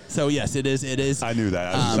Little. So yes, it is. I knew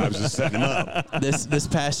that. I was just setting him up. This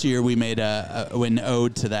past year, we made an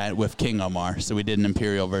ode to that with King Omar. So we did an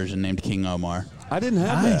imperial version named King Omar. I didn't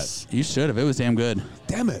have that. You should have. It was damn good.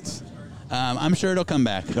 Damn it. I'm sure it'll come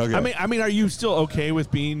back. Okay. I mean, are you still okay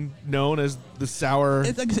with being known as the sour?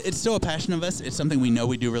 It's still a passion of us. It's something we know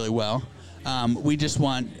we do really well. We just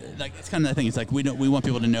want, like, it's kind of that thing. It's like we want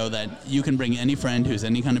people to know that you can bring any friend who's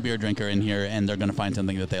any kind of beer drinker in here, and they're going to find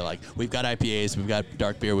something that they like. We've got IPAs, we've got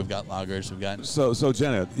dark beer, we've got lagers, we've got. So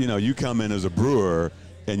Jenna, you come in as a brewer,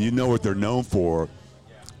 and you know what they're known for.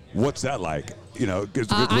 What's that like?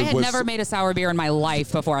 I had never made a sour beer in my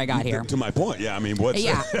life before I got here. To my point, yeah. I mean, what's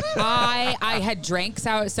Yeah, I had drank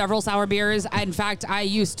several sour beers. In fact, I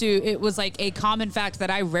used to. It was like a common fact that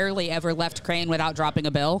I rarely ever left Crane without dropping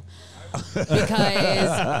a bill, because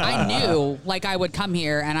I knew like I would come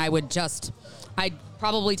here and I'd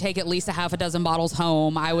probably take at least a half a dozen bottles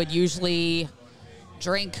home. I would usually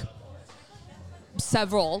drink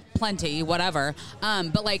plenty, whatever.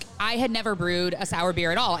 But like I had never brewed a sour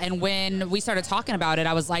beer at all. And when we started talking about it,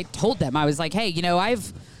 told them, I was like, hey,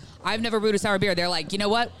 I've never brewed a sour beer. They're like, you know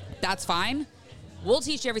what? That's fine. We'll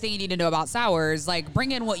teach you everything you need to know about sours. Like,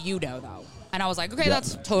 bring in what you know, though. And I was like, okay,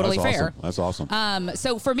 that's totally fair. That's awesome.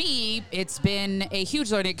 So for me, it's been a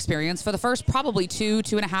huge learning experience. For the first probably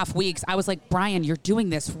 2.5 weeks, I was like, Brian, you're doing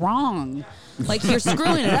this wrong. Like, you're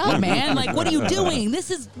screwing it up, man. Like, what are you doing?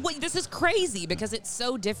 This is crazy, because it's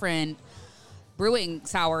so different. Brewing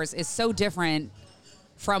sours is so different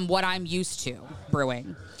from what I'm used to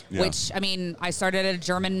brewing. Yeah. Which, I mean, I started at a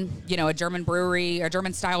German brewery, a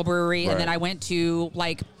German style brewery, right. And then I went to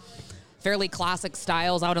like fairly classic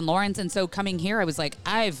styles out in Lawrence. And so coming here, I was like,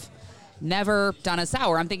 I've never done a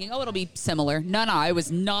sour. I'm thinking, it'll be similar. No, it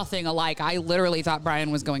was nothing alike. I literally thought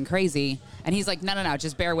Brian was going crazy. And he's like, no,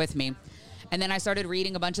 just bear with me. And then I started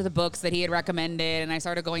reading a bunch of the books that he had recommended, and I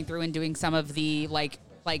started going through and doing some of the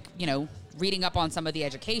reading up on some of the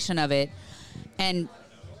education of it. And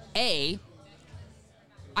I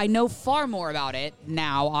know far more about it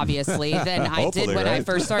now, obviously, than I did when I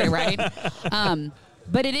first started, right?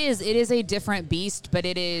 But it is a different beast, but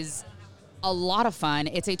it is a lot of fun.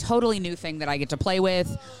 It's a totally new thing that I get to play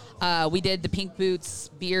with. We did the Pink Boots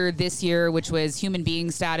beer this year, which was Human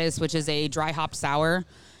Being Status, which is a dry hop sour.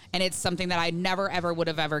 And it's something that I never, ever would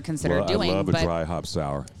have ever considered doing. I love a dry hop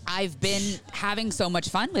sour. I've been having so much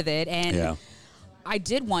fun with it. And I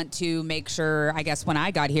did want to make sure, I guess, when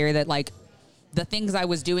I got here that, like, the things I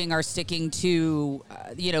was doing are sticking to,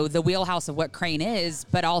 the wheelhouse of what Crane is,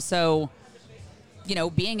 but also,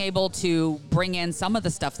 being able to bring in some of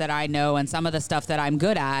the stuff that I know and some of the stuff that I'm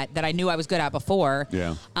good at, that I knew I was good at before.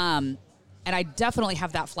 Yeah. And I definitely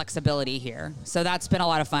have that flexibility here. So that's been a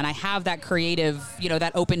lot of fun. I have that creative,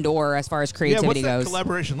 that open door as far as creativity goes. What's that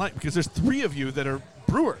collaboration like? Because there's 3 of you that are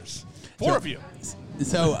brewers. 4 of you.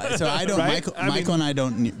 So I don't. Right? Michael and I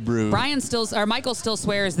don't brew. Michael still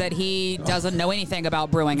swears that he doesn't know anything about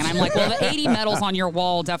brewing, and I'm like, well, the 80 medals on your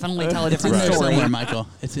wall definitely tell a different story. story. Somewhere, Michael.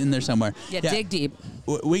 It's in there somewhere. Yeah, dig deep.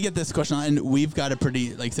 We get this question, and we've got a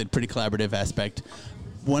pretty, like I said, pretty collaborative aspect.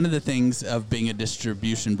 One of the things of being a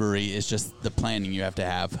distribution brewery is just the planning you have to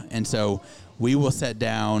have, and so we will sit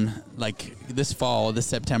down, like this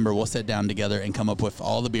September, we'll sit down together and come up with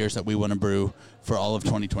all the beers that we want to brew for all of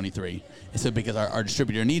 2023. So because our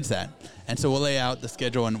distributor needs that. And so we'll lay out the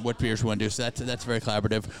schedule and what beers we want to do. So that's very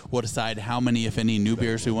collaborative. We'll decide how many, if any, new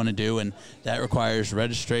beers we want to do. And that requires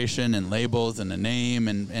registration and labels and a name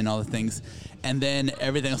and all the things. And then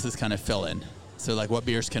everything else is kind of fill in. So like what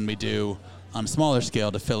beers can we do on a smaller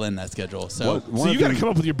scale to fill in that schedule. So you got to come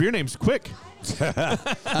up with your beer names quick. I've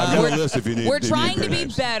got a list if you need. We're trying to be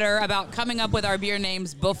names. better about coming up with our beer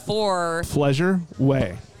names before Pleasure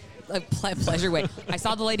Way. Pleasure Way. I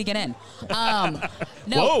saw the lady get in. No,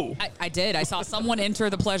 whoa. I did. I saw someone enter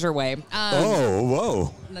the Pleasure Way.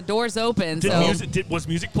 Whoa. The door's open. Was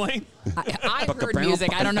music playing? I heard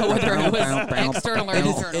music. I don't know whether it was external or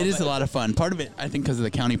internal. It is a lot of fun. Part of it, I think, because of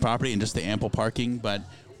the county property and just the ample parking, but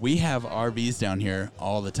we have RVs down here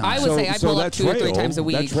all the time. I would say I pull up 2 or 3 times a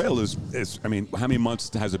week. That trail is, I mean, how many months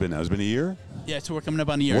has it been now? Has it been a year? Yeah, so we're coming up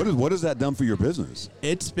on a year. What has that done for your business?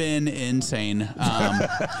 It's been insane.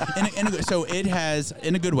 So it has,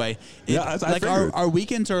 in a good way. I like figured. our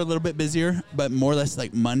weekends are a little bit busier, but more or less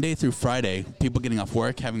like Monday through Friday, people getting off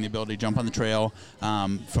work, having the ability to jump on the trail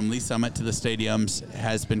from Lee Summit to the stadiums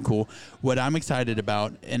has been cool. What I'm excited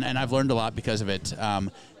about, and I've learned a lot because of it,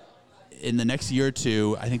 in the next year or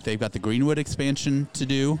two, I think they've got the Greenwood expansion to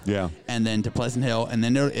do. Yeah. And then to Pleasant Hill, and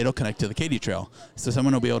then it'll connect to the Katy Trail. So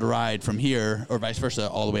someone will be able to ride from here, or vice versa,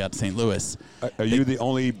 all the way out to St. Louis. Are you the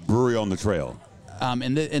only brewery on the trail?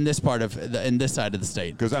 In this part of in this side of the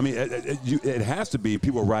state. Because I mean, it has to be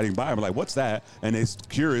people riding by. I'm like, what's that? And it's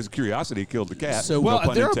curiosity killed the cat. So- no Well,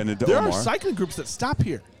 pun intended to there Omar. are cycling groups that stop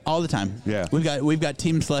here. All the time. Yeah. We've got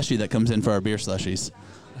Team Slushy that comes in for our beer slushies.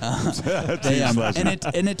 Team Slushy.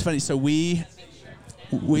 And it's funny. So we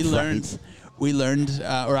learned. We learned,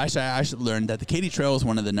 or I should learn that the Katy Trail is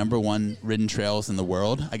one of the #1 ridden trails in the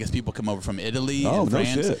world. I guess people come over from Italy Oh, and no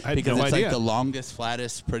France shit. I had because no it's idea. like the longest,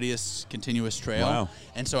 flattest, prettiest, continuous trail. Wow.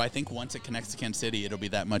 And so I think once it connects to Kansas City, it'll be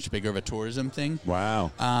that much bigger of a tourism thing.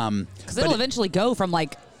 Wow. Because it'll eventually go from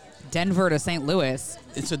like Denver to St. Louis.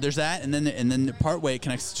 And so there's that, and then the part way it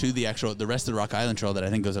connects to the rest of the Rock Island Trail that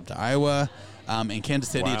I think goes up to Iowa. In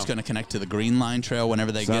Kansas City, Wow. it's going to connect to the Green Line Trail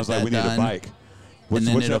whenever they Sounds get like that we need done. a bike. And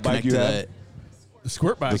then What's it'll that bike connect you to have? The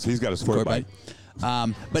squirt bike. He's got a squirt bike.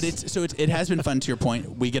 But it has been fun. To your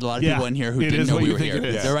point, we get a lot of Yeah, people in here who it didn't is know what we you were think here.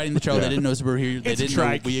 it is. They're riding the trail. Yeah. They didn't know we were here. They It's a didn't know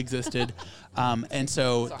trike. we existed. And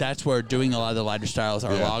so that's where doing a lot of the lighter styles,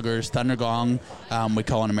 our Yeah. loggers, Thundergong, we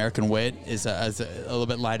call an American Wit, is a little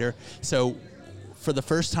bit lighter. So for the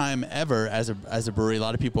first time ever as a brewery, a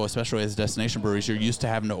lot of people, especially as destination breweries, you're used to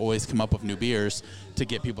having to always come up with new beers to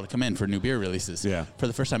get people to come in for new beer releases. Yeah. For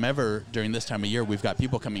the first time ever during this time of year, we've got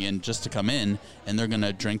people coming in just to come in, and they're going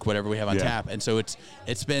to drink whatever we have on Yeah. tap. And so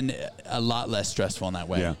it's been a lot less stressful in that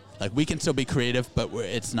way. Yeah. Like we can still be creative, but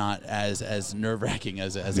it's not as nerve-wracking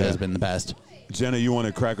as it Yeah. has been in the past. Jenna, you want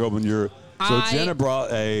to crack open your? So Jenna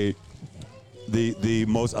brought the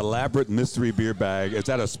most elaborate mystery beer bag. Is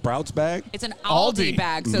that a Sprouts bag? It's an Aldi, Aldi.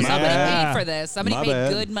 bag, so Yeah. somebody paid for this. Somebody My paid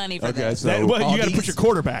bad. good money for Okay, this. so you got to Aldi's? put your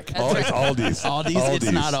quarterback. oh, it's Aldi's. Aldi's,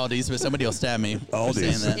 it's not Aldi's, but somebody will stab me for Aldi's.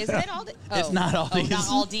 saying that. Isn't it Aldi? It's not Aldi's. Oh,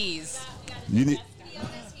 not Aldi's. You need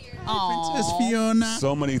Princess Aw. Fiona.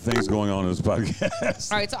 so many things going on in this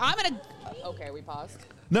podcast. All right, so I'm going to... Okay, we paused.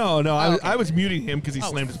 No, okay. I was muting him because he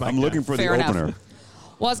slammed his mic. I'm down. looking for Fair the enough. opener.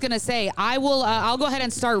 Well, I was going to say, I'll go ahead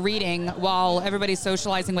and start reading while everybody's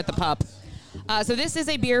socializing with the pup. So this is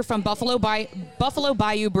a beer from Buffalo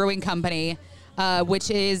Bayou Brewing Company,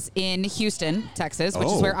 which is in Houston, Texas, which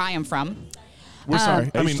Oh. is where I am from. We're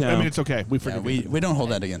sorry. I H-Town. mean, it's okay. We Yeah, forgive you. we don't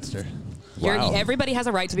hold that against her. Wow. Everybody has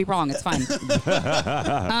a right to be wrong. It's fine.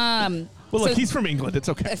 Well, look, so- he's from England. It's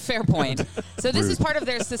okay. Fair point. So this is part of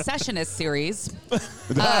their Secessionist series.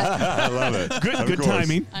 I love it. Good course.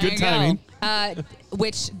 timing. There Good you timing. go.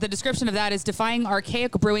 Which the description of that is defying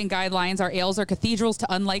archaic brewing guidelines. Our ales are cathedrals to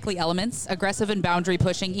unlikely elements, aggressive and boundary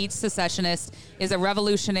pushing. Each secessionist is a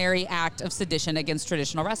revolutionary act of sedition against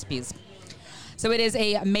traditional recipes. So it is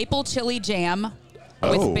a maple chili jam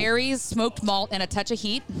Oh. with berries, smoked malt, and a touch of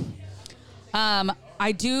heat.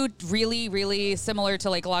 I do really similar to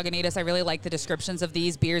like Lagunitas. I really like the descriptions of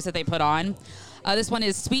these beers that they put on. This one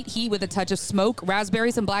is sweet heat with a touch of smoke,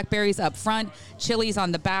 raspberries and blackberries up front, chilies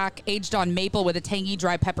on the back, aged on maple with a tangy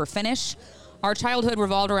dry pepper finish. Our childhood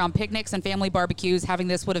revolved around picnics and family barbecues. Having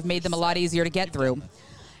this would have made them a lot easier to get through.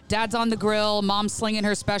 Dad's on the grill, mom's slinging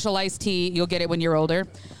her special iced tea. You'll get it when you're older.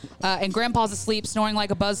 And grandpa's asleep, snoring like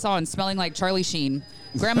a buzzsaw and smelling like Charlie Sheen.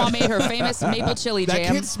 Grandma made her famous maple chili That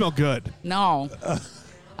jam. can't smell good. No.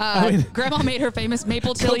 I mean, Grandma made her famous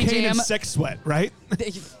maple chili cocaine jam. and sex sweat, right?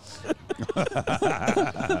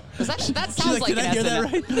 That sounds like, like "Did an I hear that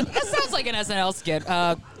SNL. right?" That sounds like an SNL skit.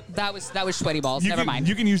 That was sweaty balls. Never mind.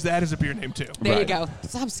 You can use that as a beer name too. There you Right. go.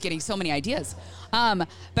 So I'm just getting so many ideas.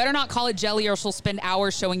 Better not call it jelly or she'll spend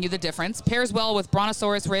hours showing you the difference. Pairs well with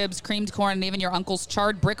brontosaurus ribs, creamed corn, and even your uncle's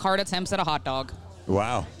charred brick hard attempts at a hot dog.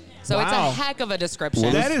 Wow. So it's Wow. a heck of a description.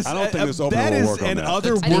 Well, That is. I don't think this opener that will is work on an that. I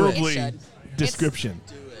think it otherworldly should. description.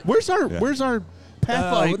 Where's our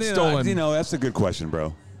pathlight Well, stolen? You know, that's a good question,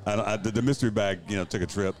 bro. The mystery bag, took a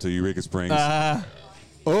trip to Eureka Springs.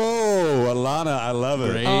 Oh, Alana, I love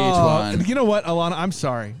it. Great one. You know what, Alana? I'm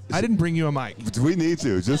sorry. I didn't bring you a mic. We need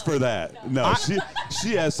to just for that. No,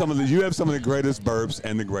 she has some of the. You have some of the greatest burps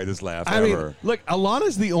and the greatest laugh I ever. mean, look,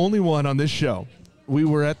 Alana's the only one on this show. We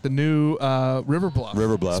were at the new River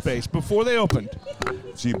Bluff space before they opened.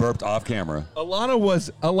 She burped off camera. Alana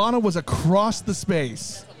was across the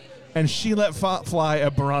space, and she let fly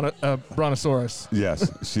a brontosaurus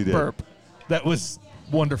Yes, she did. burp. That was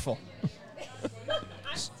wonderful.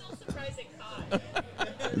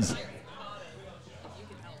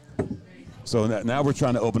 So now we're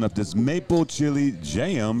trying to open up this maple chili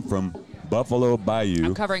jam from Buffalo Bayou.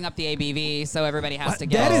 I'm covering up the ABV, so everybody has to That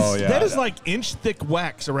get is Oh, yeah. that is like inch thick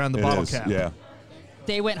wax around the It bottle is, cap. yeah.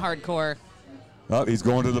 They went hardcore. Oh, he's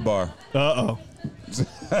going to the bar. Uh-oh.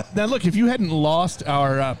 Now, look, if you hadn't lost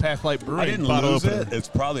our Pathlight Brewing I didn't bottle lose opener, it. It's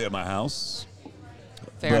probably at my house.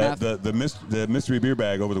 Fair enough. The mystery beer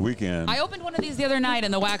bag over the weekend. I opened one of these the other night,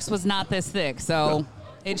 and the wax was not this thick, so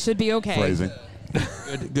it should be okay. Phrasing.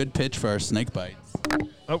 Good pitch for our snake bites.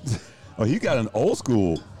 oh, Oh, he got an old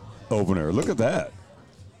school opener. Look at that.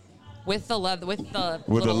 With the leather, with the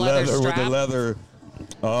With the little leather with strap. the leather.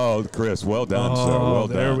 Oh, Chris, well done, sir. Well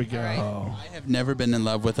done. there we go. All I have never been in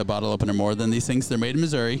love with a bottle opener more than these things. They're made in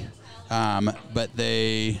Missouri, but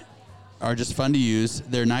they are just fun to use.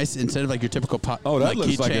 They're nice instead of like your typical Oh, that like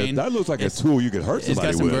looks like keychain. that looks like a It's- tool you could hurt It's somebody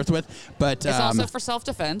got some with. girth with, but It's also for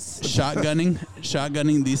self-defense.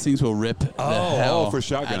 shotgunning. These things will rip the hell for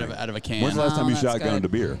shotgunning. out of a can. When's the last time you that's shotgunned good. a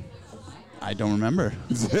beer? I don't remember.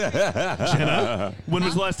 Jenna, when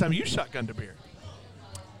was the last time you shotgunned a beer?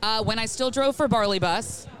 When I still drove for Barley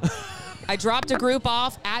Bus, I dropped a group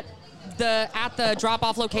off at the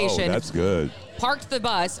drop-off Oh, location. that's good. Parked the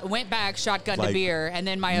bus, went back, shotgunned a Like beer, and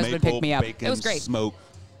then my husband Maple picked me up. bacon It was great. Smoke.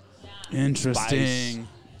 Interesting.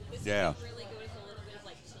 Yeah.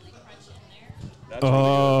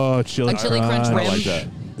 Oh, chili, Like chili crunch I rim. like that.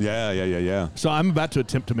 Yeah. So I'm about to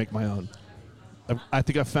attempt to make my own. I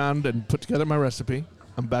think I found and put together my recipe.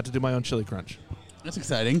 I'm about to do my own chili crunch. That's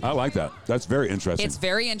exciting. I like that. That's very interesting. It's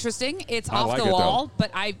very interesting. It's I off like the it, though. wall,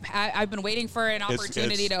 but I've been waiting for an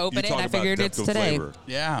opportunity to open you it, talk and I about figured depth it's of today. flavor.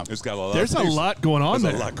 Yeah. It's got a lot. There's a lot going on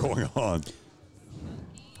There's there. a lot going on.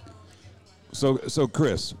 So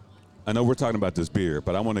Chris, I know we're talking about this beer,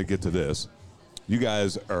 but I want to get to this. You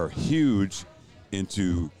guys are huge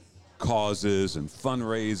into causes and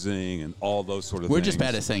fundraising and all those sort of We're things. just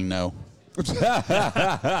bad at saying no.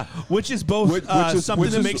 Which is both Which is- something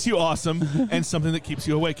which that is- makes you awesome and something that keeps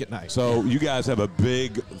you awake at night. So you guys have a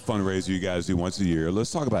big fundraiser you guys do once a year.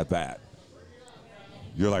 Let's talk about that.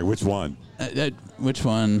 You're like, which one? Which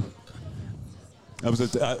one?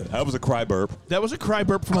 That was a cry burp. That was a cry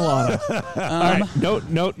burp from Alana. All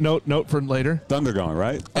right, note for later. Thundergone,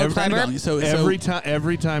 right? cry burp?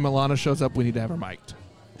 Every time Alana shows up, we need to have her mic'd,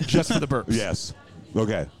 just for the burps. Yes.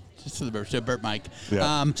 Okay. Just to the burp, to burp mic.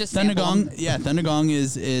 Yeah. Just sample 'em. Thundergong. Yeah, Thundergong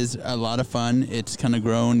is a lot of fun. It's kind of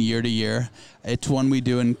grown year to year. It's one we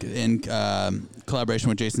do in collaboration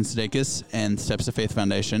with Jason Sudeikis and Steps of Faith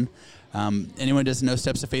Foundation. Anyone who doesn't know,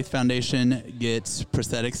 Steps of Faith Foundation gets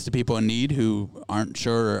prosthetics to people in need who aren't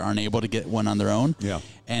sure or aren't able to get one on their own. Yeah.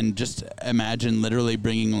 And just imagine literally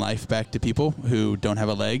bringing life back to people who don't have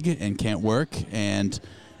a leg and can't work, and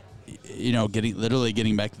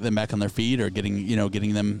getting them back on their feet, or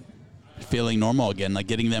getting them feeling normal again, like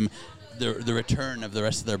getting them the return of the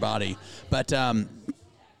rest of their body. But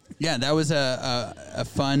yeah, that was a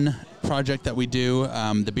fun project that we do.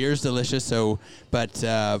 The beer is delicious, but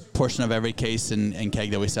portion of every case and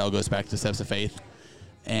keg that we sell goes back to Steps of Faith.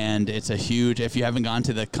 And it's a huge, if you haven't gone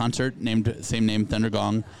to the concert same name,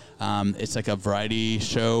 Thundergong, it's like a variety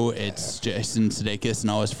show. It's Jason Sudeikis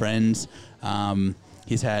and all his friends.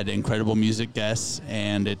 He's had incredible music guests,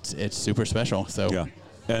 and it's super special. So Yeah.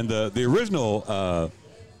 And the original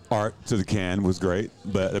art to the can was great,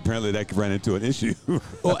 but apparently that ran into an issue.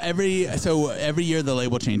 Well, every year the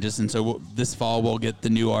label changes, and so this fall we'll get the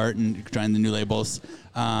new art and trying the new labels.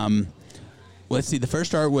 Let's see. The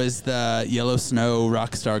first art was the Yellow Snow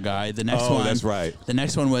Rockstar guy. The next one, that's right. The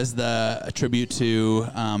next one was a tribute to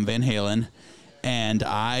Van Halen. And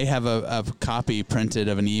I have a copy printed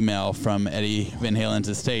of an email from Eddie Van Halen's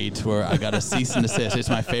estate where I got a cease and desist. It's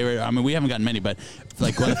my favorite. I mean, we haven't gotten many, but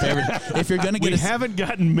like one of the favorite. If you're gonna get We haven't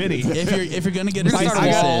gotten many. if you're gonna get a cease and I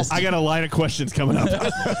desist, got a line of questions coming up.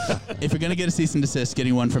 if you're gonna get a cease and desist,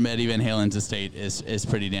 getting one from Eddie Van Halen's estate is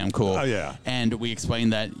pretty damn cool. Oh, yeah. And we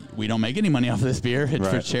explained that we don't make any money off of this beer. It's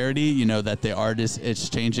for Right. charity. That the art it's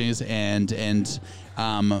changing, and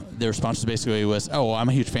the response basically was, "Oh, well, I'm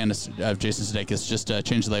a huge fan of Jason Sudeikis. Just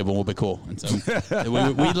change the label, we'll be cool." And so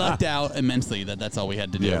we lucked out immensely that's all we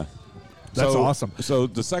had to do. Yeah. That's awesome. So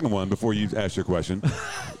the second one, before you ask your question,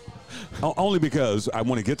 only because I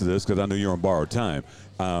want to get to this because I know you're on borrowed time.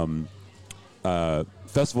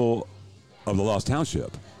 Festival of the Lost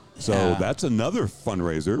Township. So Yeah. that's another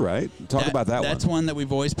fundraiser, right? Talk about that That's one. one that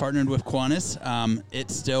we've always partnered with Kiwanis.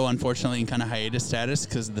 It's still, unfortunately, in kind of hiatus status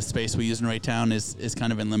because the space we use in Raytown is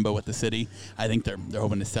kind of in limbo with the city. I think they're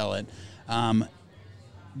hoping to sell it.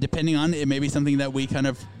 depending on it, may be something that we kind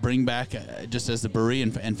of bring back just as the brewery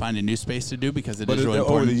and find a new space to do because it is really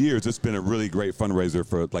over important. the years, it's been a really great fundraiser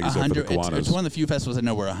for, like you said, for the Kiwanis. It's one of the few festivals I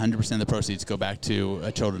know where 100% of the proceeds go back to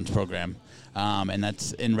a children's program. And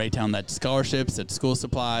that's in Raytown. That's scholarships, that's school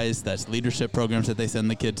supplies, that's leadership programs that they send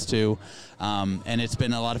the kids to. And it's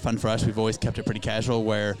been a lot of fun for us. We've always kept it pretty casual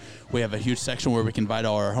where we have a huge section where we can invite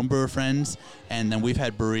all our homebrewer friends. And then we've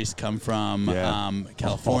had breweries come from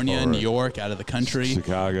California, New York, out of the country.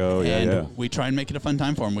 Chicago, and we try and make it a fun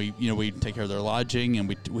time for them. We take care of their lodging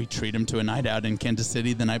and we treat them to a night out in Kansas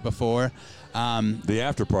City the night before. The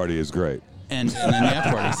after party is great. And then the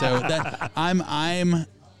after party. So that I'm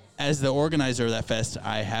as the organizer of that fest,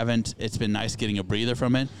 it's been nice getting a breather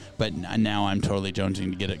from it, but now I'm totally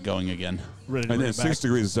jonesing to get it going again. Ready to And bring then it back. 6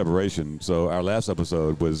 degrees of separation. So our last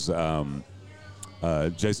episode was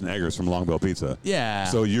Jason Eggers from Long Bell Pizza. Yeah.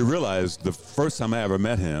 So you realize the first time I ever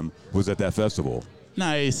met him was at that festival.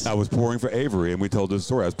 Nice. I was pouring for Avery, and we told this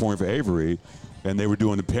story. I was pouring for Avery, and they were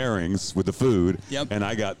doing the pairings with the food. Yep. And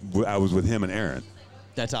I was with him and Aaron.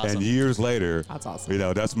 That's awesome. And years later, That's awesome. You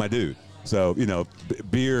know, that's my dude. So, you know,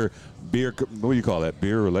 beer, what do you call that?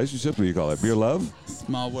 Beer relationships? What do you call it? Beer love?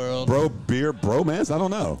 Small world. Bromance? I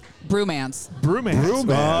don't know. Brewmance. Brewmance.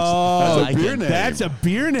 Brewmance. Oh, That's a beer name. That's a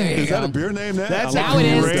beer name. Is that a beer name now? That's Now it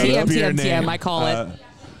is. Great TM, beer TM, name. TM, I call it.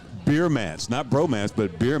 Beermance, not bromance,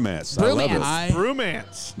 but beermance. I love Brewmance. it.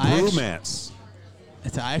 Brewmance. Brewmance.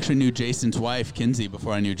 I actually knew Jason's wife, Kinsey,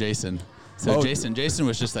 before I knew Jason. So Oh. Jason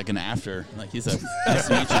was just like an after. Like he's a nice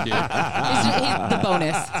to meet you dude. He's the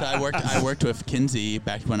bonus. So I worked with Kinsey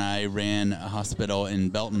back when I ran a hospital in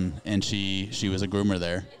Belton, and she was a groomer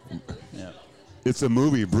there. Yeah. It's a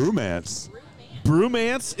movie, Brewmance.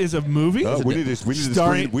 Brewmance is a movie. Oh, we need to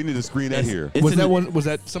screen that here. It's Was an- that one? Was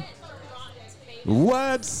that some?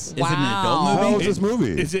 What? Is it an adult Wow. How movie? old is this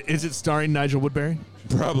movie? Is it starring Nigel Woodbury?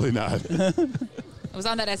 Probably not. It was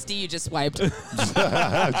on that SD you just swiped.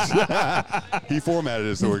 He formatted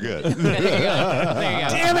it, so we're good. There you go.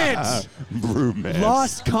 Damn it! Brewmance.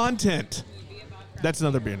 Lost content. That's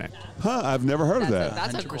another beer name. Huh? I've never heard of that.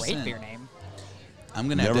 That's a 100%. great beer name. I'm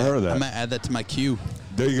gonna Never heard of that. I'm gonna add that to my queue.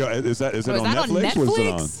 There you go. Is it Oh, is on that Netflix? on What is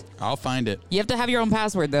it on? Netflix? I'll find it. You have to have your own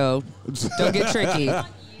password though. Don't get tricky.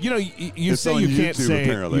 You know, you It's say on you can't YouTube, say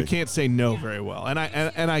apparently. you can't say no very well, and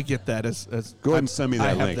I get that. As Go ahead and send me I that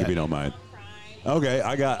have link that. if you don't mind. Okay,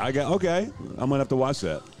 I got. Okay, I'm gonna have to watch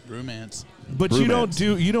that. Brewmance. But Brewmance.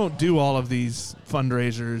 you don't do all of these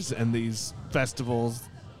fundraisers and these festivals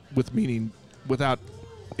without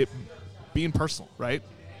it being personal, right?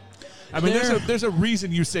 I mean, there's a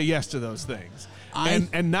reason you say yes to those things,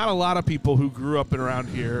 and not a lot of people who grew up and around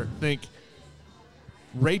here think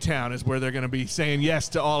Raytown is where they're going to be saying yes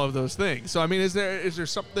to all of those things. So I mean, is there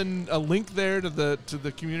something, a link there to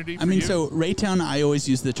the community? I mean, you? so Raytown, I always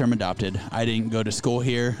use the term adopted. I didn't go to school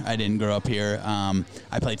here. I didn't grow up here.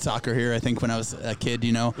 I played soccer here, I think, when I was a kid,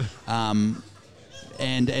 you know.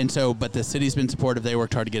 And so, but the city's been supportive. They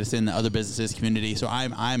worked hard to get us in, the other businesses, community. So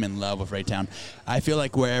I'm in love with Raytown. I feel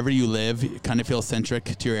like wherever you live, it kind of feels centric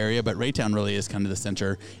to your area, but Raytown really is kind of the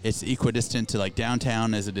center. It's equidistant to like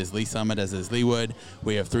downtown as it is Lee Summit, as is Leawood.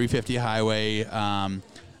 We have 350 highway,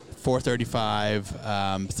 435,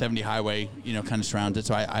 70 highway, you know, kind of surrounds it.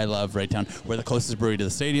 So I love Raytown. We're the closest brewery to the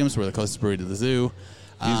stadiums. We're the closest brewery to the zoo.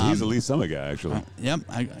 He's a Lee Summit guy, actually. Yep.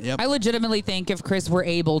 I legitimately think if Chris were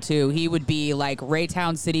able to, he would be like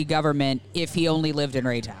Raytown city government if he only lived in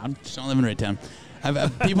Raytown. Just don't live in Raytown.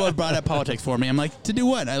 People have brought up politics for me. I'm like, to do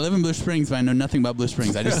what? I live in Blue Springs, but I know nothing about Blue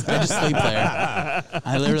Springs. I just sleep there.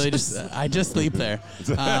 I literally just sleep there.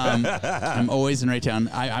 I'm always in Raytown.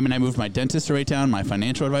 I mean, I moved my dentist to Raytown. My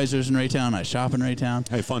financial advisor's in Raytown. I shop in Raytown.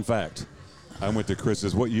 Hey, fun fact. I went to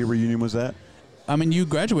Chris's. What year reunion was that? I mean, you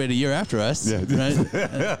graduated a year after us, Yeah.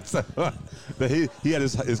 right? He had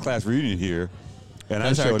his class reunion here, and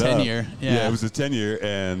That's I our showed 10-year, up. yeah. It was a 10-year,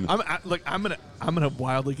 and I'm gonna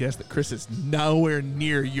wildly guess that Chris is nowhere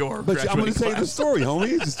near your. but I'm going to tell you the story,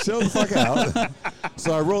 homie. Just chill the fuck out.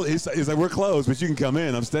 So I rolled. He's like, we're closed, but you can come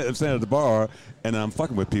in. I'm standing at the bar, and I'm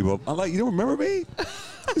fucking with people. I'm like, you don't remember me?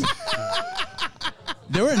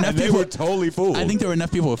 There were enough And they people. were totally fooled. I think there were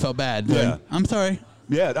enough people who felt bad. Yeah. Like, I'm sorry.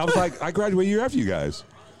 Yeah, I was like, I graduated a year after you guys.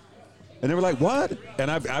 And they were like, what?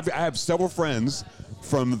 And I have several friends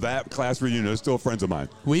from that class reunion that are still friends of mine.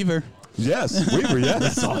 Weaver. Yes, Weaver, yes.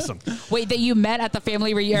 That's awesome. Wait, that you met at the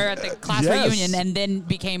family at the class Yes. reunion and then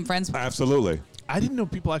became friends? Absolutely. I didn't know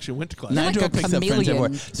people actually went to class. Like Nigel a picks up friends chameleon.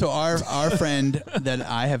 everywhere. So our friend that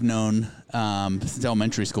I have known since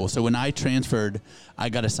elementary school. So when I transferred, I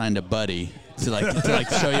got assigned a buddy to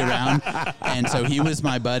show you around, and so he was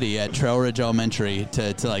my buddy at Trail Ridge Elementary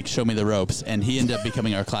to show me the ropes, and he ended up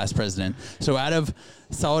becoming our class president. So out of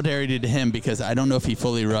solidarity to him, because I don't know if he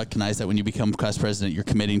fully recognized that when you become class president, you're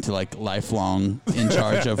committing to lifelong in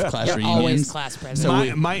charge of class You're reunions. always class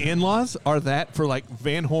president. So My in-laws are that for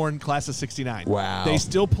Van Horn class of '69. Wow. They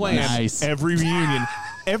still plan Nice. every reunion,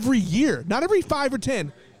 every year, not every 5 or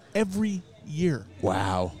 10, every year.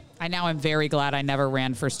 wow. I now am very glad I never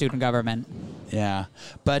ran for student government. Yeah,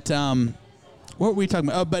 but what were we talking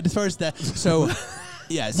about? Oh, but as far as that, so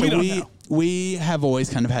yeah, so We don't know. we have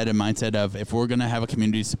always kind of had a mindset of if we're going to have a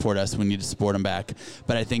community support us, we need to support them back.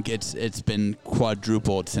 But I think it's been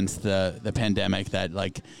quadrupled since the pandemic. That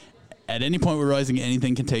at any point we're realizing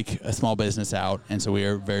anything can take a small business out, and so we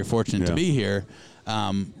are very fortunate to Yeah. be here.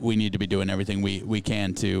 We need to be doing everything we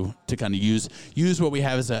can to kind of use what we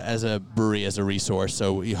have as a brewery as a resource.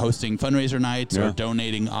 So hosting fundraiser nights Yeah. or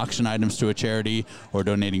donating auction items to a charity or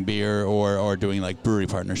donating beer or doing brewery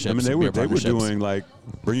partnerships. I mean, beer they were partnerships. doing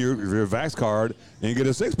bring your Vax card and get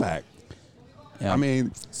a 6-pack. Yeah. I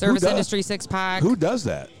mean, Service who does- industry 6-pack, Who does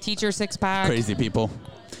that? teacher 6-pack. crazy people.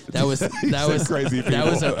 That was said crazy that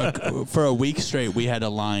was people. for a week straight. We had a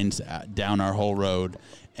lines down our whole road,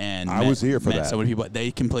 and I was here for met that. so many people.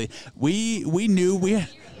 They complete. We knew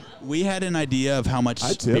we had an idea of how much I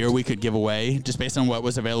tipped. beer we could give away just based on what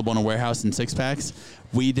was available in a warehouse in 6-packs.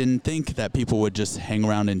 We didn't think that people would just hang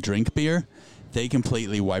around and drink beer. They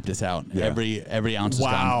completely wiped us out. Yeah. Every ounce is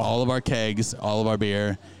gone. Wow. All of our kegs, all of our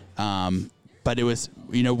beer. But it was,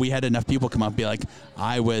 we had enough people come up and be like,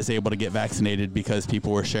 I was able to get vaccinated because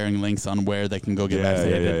people were sharing links on where they can go get Yeah,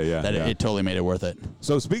 vaccinated. yeah, that yeah. It totally made it worth it.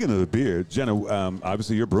 So speaking of the beer, Jenna,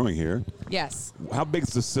 obviously you're brewing here. Yes. How big is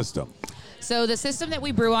the system? So the system that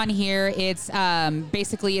we brew on here, it's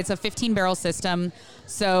basically it's a 15-barrel system.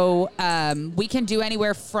 So we can do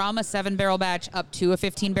anywhere from a 7-barrel batch up to a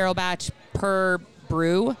 15-barrel batch per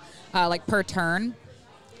brew, per turn.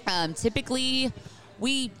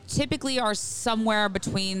 We typically are somewhere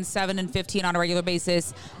between 7 and 15 on a regular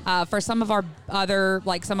basis. For some of our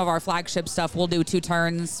some of our flagship stuff, we'll do 2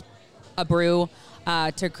 turns a brew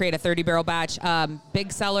to create a 30-barrel batch.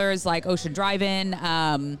 Big sellers like Ocean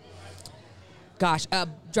Drive-In,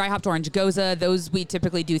 Dry Hopped Orange Goza, those we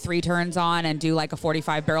typically do 3 turns on and do a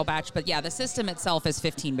 45-barrel batch. But yeah, the system itself is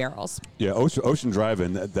 15 barrels. Yeah, Ocean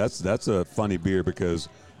Drive-In. That's a funny beer because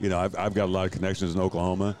I've got a lot of connections in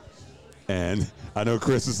Oklahoma, and I know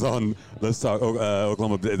Chris is on Let's Talk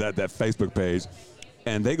Oklahoma that Facebook page,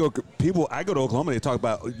 and I go to Oklahoma. They talk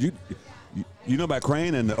about you know about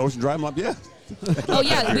Crane and the Ocean Drive-In. I'm like, yeah. Oh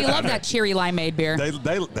yeah, we love that cherry limeade beer.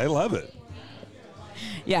 They love it.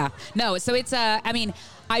 Yeah. No, so it's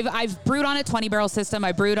I've brewed on a 20-barrel system.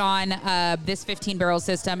 I brewed on this 15-barrel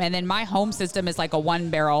system, and then my home system is a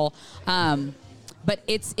 1-barrel. But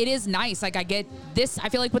it is nice. I get this. I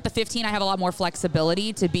feel like with the 15, I have a lot more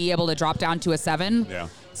flexibility to be able to drop down to a 7. Yeah.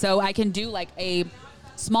 So I can do a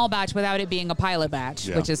small batch without it being a pilot batch,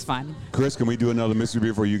 Yeah. which is fun. Chris, can we do another mystery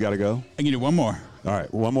beer before you got to go? I can do one more. All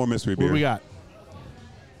right, one more mystery What beer. do we got?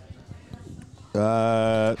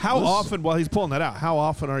 How often? While he's pulling that out, how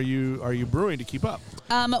often are you brewing to keep up?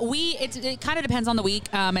 It kind of depends on the week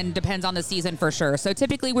and depends on the season for sure. So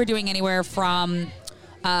typically we're doing anywhere from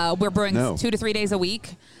we're brewing 2 to 3 days a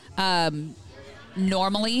week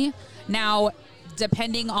normally. Now,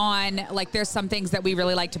 depending on there's some things that we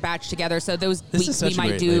really like to batch together. So those This is weeks such we a might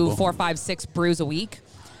great do label. 4, 5, 6 brews a week.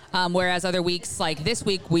 Whereas other weeks like this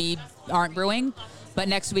week we aren't brewing. But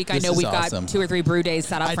next week, This I know is we've awesome. got 2 or 3 brew days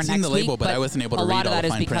set up I'd for seen next the label, week. but I wasn't able to a read lot of all that the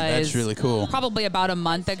is fine print. because That's really cool. Probably about a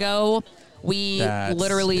month ago, we That's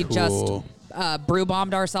literally cool. just brew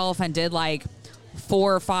bombed ourselves and did 4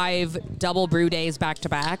 or 5 double brew days back to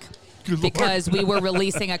back because we were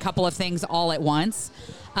releasing a couple of things all at once.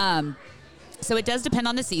 So it does depend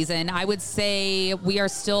on the season. I would say we are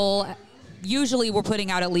still usually we're putting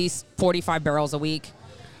out at least 45 barrels a week.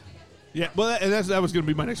 Yeah, well, that was going to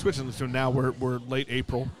be my next question. So now we're late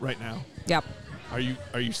April right now. Yep. Are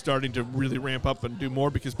you starting to really ramp up and do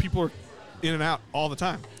more because people are in and out all the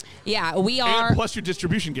time? Yeah, we are. And plus your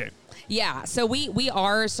distribution game. Yeah, so we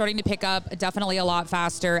are starting to pick up definitely a lot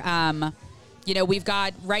faster. We've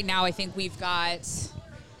got right now. I think we've got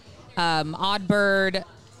Oddbird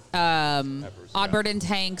in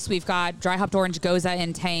tanks. We've got Dry Hopped Orange Goza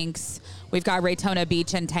in tanks. We've got Raytona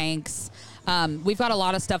Beach in tanks. We've got a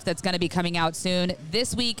lot of stuff that's going to be coming out soon.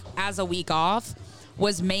 This week, as a week off,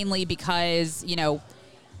 was mainly because like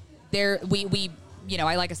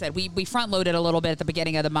I said, we front loaded a little bit at the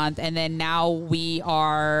beginning of the month, and then now we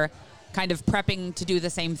are kind of prepping to do the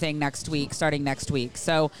same thing next week, starting next week.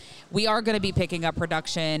 So we are going to be picking up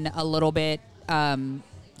production a little bit,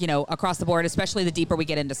 across the board, especially the deeper we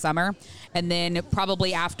get into summer. And then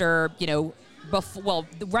probably after,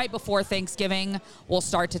 right before Thanksgiving, we'll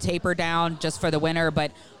start to taper down just for the winter.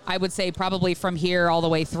 But I would say probably from here all the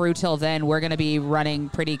way through till then, we're going to be running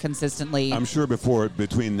pretty consistently. I'm sure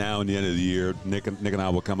between now and the end of the year, Nick and I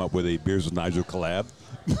will come up with a Beers with Nigel collab.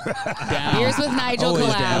 Beers with Nigel Always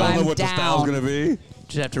collab. down. I don't know I'm what the style's down. going to be.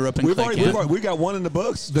 Just have to rope and We click. got one in the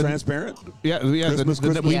books, transparent. Yeah. Christmas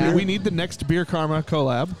beer. We need the next Beer Karma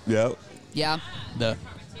collab. Yeah. Yeah. The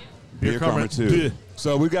Beer Karma 2. Bleh.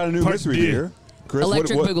 So we've got a new Part mystery bleh. beer. Chris,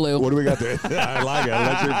 Electric Boogaloo. What do we got there? I like it.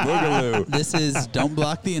 Electric Boogaloo. This is Don't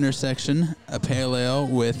Block the Intersection, a pale ale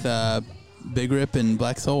with Big Rip and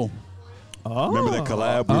Black Soul. Oh. Remember that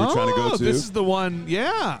collab we were trying to go to? This is the one.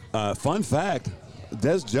 Yeah. Fun fact,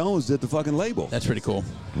 Des Jones did the fucking label. That's pretty cool.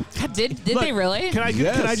 God, did Look, they really? Can I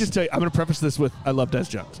Yes. just tell you? I'm going to preface this with I love Des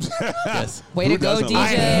Jones. Yes. Way Who to go, doesn't DJ. like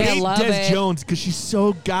I that? hate love Des it. Jones because she's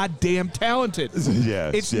so goddamn talented.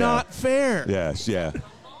 Yes, It's yeah. not fair. Yes, yeah.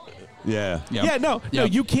 Yeah. Yep. Yeah, no,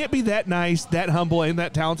 Yep. you can't be that nice, that humble, and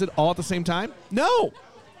that talented all at the same time. No.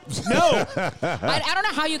 I don't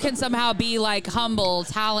know how you can somehow be like humble,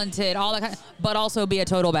 talented, all that kind but also be a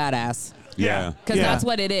total badass. Yeah. Because that's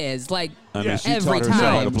what it is. Like, I mean, Yeah. she every taught herself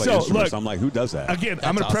how to time. play So, instruments. look, I'm like, who does that? Again, That's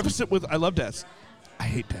I'm going to awesome. preface it with I love Des. I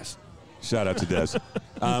hate Des. Shout out to Des.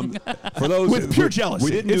 For those With pure jealousy.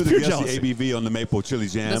 we didn't It's do the pure guess jealousy. the ABV on the maple chili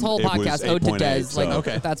jam. this whole It was podcast ode to 8.8, Des. so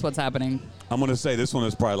Like, that's what's happening. I'm gonna say this one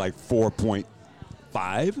is probably like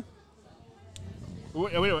 4.5.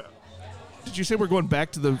 Wait. Did you say we're going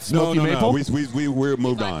back to the No, smoky no, maple? no. We're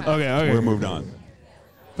moved on. Okay. We're moved on.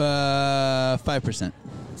 5%.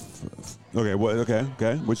 Okay.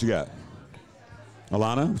 Okay. What you got,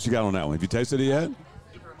 Alana? What you got on that one? Have you tasted it yet?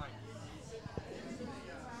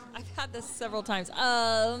 I've had this several times.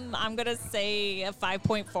 I'm going to say a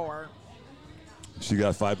 5.4. She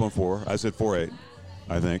got 5.4. I said 4.8.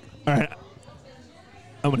 I think. All right.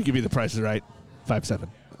 I'm going to give you the prices right. 5.7.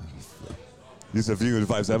 You said you was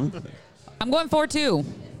 5.7. I'm going 4-2.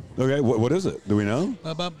 Okay. What is it? Do we know?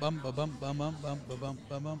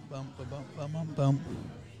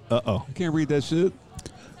 Uh-oh. I can't read that shit.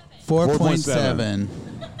 4.7.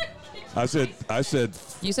 I said.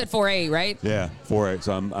 You said 4-8, right? Yeah, 4.8.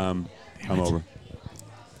 So I'm over.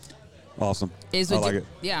 Awesome. I like it.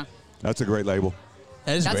 Yeah. That's a great label.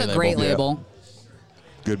 That is That's a label. great Yeah. label.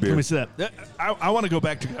 Good Let beer. me see that. I want to go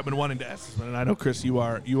back to. I've been wanting to ask this one, and I know Chris, you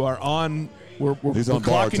are on. We're He's on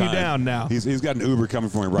bar clocking time. you down now. He's got an Uber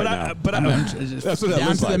coming for him right now. That's what that Down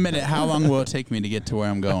looks to the like. minute, how long will it take me to get to where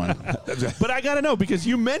I'm going? But I got to know because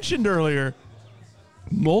you mentioned earlier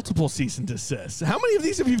multiple cease and desists. How many of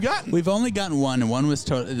these have you gotten? We've only gotten one, and one was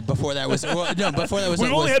before that was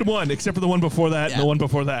We've only had one, except for the one before that and Yeah. the one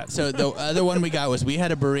before that. So the other one we got was we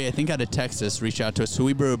had a brewery, I think out of Texas, reach out to us. So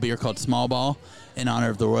we brew a beer called Small Ball in honor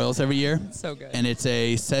of the Royals every year. So good. And it's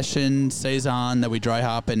a session saison that we dry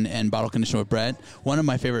hop and bottle condition with Brett. One of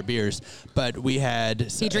my favorite beers. But we had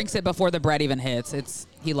He drinks it before the bread even hits.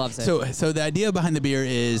 He loves it. So the idea behind the beer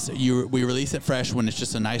is we release it fresh when it's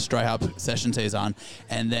just a nice dry hop session saison,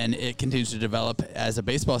 and then it continues to develop as the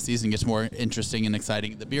baseball season gets more interesting and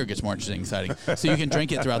exciting. The beer gets more interesting and exciting, so you can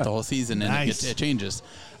drink it throughout the whole season, and Nice. it changes.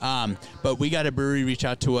 But we got a brewery reach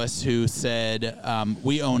out to us who said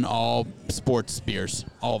we own all sports beers,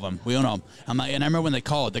 all of them. We own them. I'm like, and I remember when they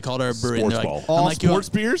called our brewery. And they're Sports like, ball. I'm All like, you sports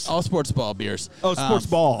own- beers? All sports ball beers. Oh, sports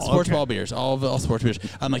ball. Sports Okay. ball beers. All sports beers.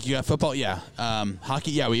 I'm like, you got football? Yeah.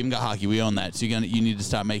 Hockey? Yeah, we even got hockey. We own that. So you need to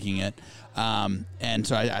stop making it. And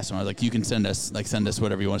so I asked them, I was like, you can send us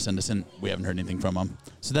whatever you want to send us, and we haven't heard anything from them.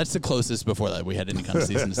 So that's the closest before that we had any kind of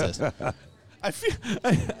cease and desist. I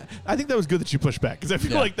think that was good that you pushed back because I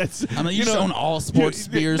feel Yeah. like that's. I'm like, you just own all sports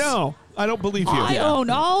beers? No, I don't believe you. I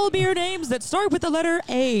own all beer names that start with the letter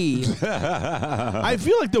A. I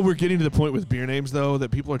feel like though we're getting to the point with beer names though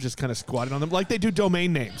that people are just kind of squatting on them like they do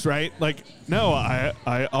domain names, right? Like, no, I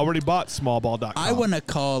already bought smallball.com. I want to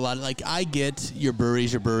call a lot of, like, I get your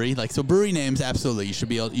brewery's your brewery. Like, so brewery names, absolutely. You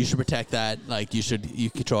should protect that. Like, you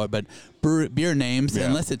control it. But beer names, Yeah.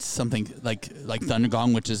 unless it's something like Thunder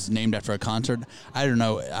Gong, which is named after a concert, I don't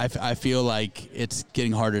know. I feel like it's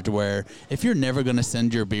getting harder to where if you're never going to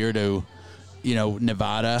send your beer to,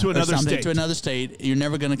 Nevada To or another something, state. to another state, you're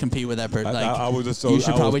never going to compete with that person. Like, I will just you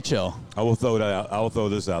should probably chill. I will throw that out. I will throw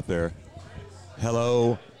this out there.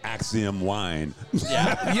 Hello, Axiom Wine.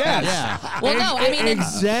 Yeah. Yes. Yeah. Well, no, I mean,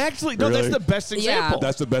 exactly. No, that's Really? the best example.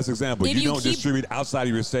 That's the best example. If You you don't keep- distribute outside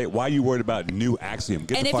of your state. Why are you worried about new Axiom?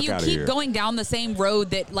 Get and the if fuck you out of keep here. going down the same road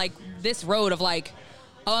that, like, this road of, like,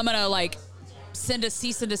 oh, I'm gonna like send a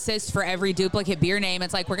cease and desist for every duplicate beer name.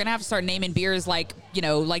 It's like we're gonna have to start naming beers like, you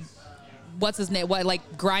know, like what's his name? What,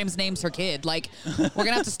 like Grimes names her kid. Like we're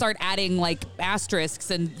gonna have to start adding like asterisks,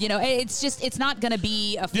 and you know, it's not gonna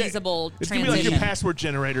be a feasible It's transition. gonna be like your password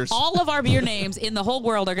generators. All of our beer names in the whole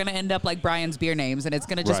world are gonna end up like Brian's beer names, and it's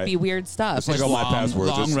gonna just Right. be weird stuff. It's like all my long- passwords.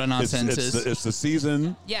 long It's- run-on it's sentences. It's the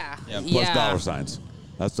season yeah, Yep. plus yeah. dollar signs.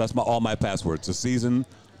 That's all my passwords. The season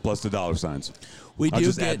plus the dollar signs. We I do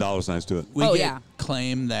just get add dollar signs to it. We Oh, get yeah.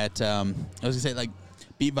 claim that I was gonna say like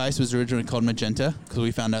Beat Vice was originally called Magenta because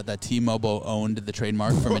we found out that T-Mobile owned the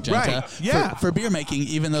trademark for Magenta Right, yeah. for beer making,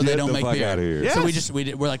 even though Get they don't the make fuck beer. outta here. So Yes.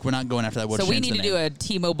 we're like we're not going after that. We'll So we change need the to do name. a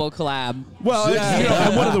T-Mobile collab. Well, you know,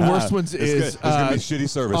 and one of the worst ones It's is good. It's gonna be shitty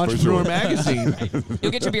service for Entrepreneur sure. Magazine.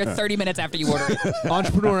 You'll get your beer 30 minutes after you order it.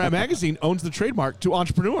 Entrepreneur Magazine owns the trademark to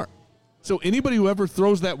entrepreneur. So anybody who ever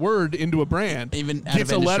throws that word into a brand Even out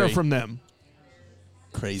gets of a letter industry. from them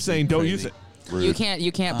Crazy saying don't crazy. use it.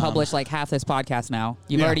 You can't publish like half this podcast now.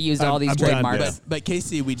 You've Yeah, already used all these I'm done. trademarks. But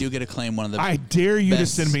Casey, we do get to claim one of the I dare you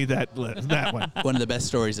Best. to send me that one. one of the best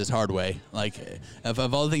stories is Hardway. Like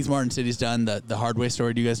of all the things Martin City's done, the Hardway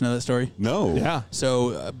story. Do you guys know that story? No. Yeah.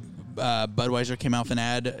 So Budweiser came out with an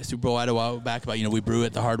ad, a Super Bowl ad a while back about, you know, we brew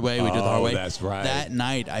it the hard way, we do it the hard Oh, way. that's right. That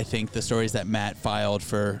night, I think the story is that Matt filed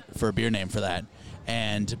for a beer name for that.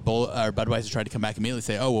 And Budweiser tried to come back immediately and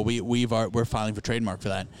say, oh, well, we're filing for trademark for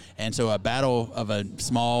that. And so a battle of a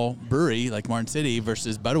small brewery like Martin City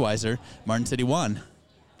versus Budweiser, Martin City won.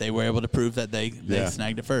 They were able to prove that they Yeah.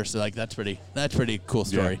 snagged it first. So like that's pretty cool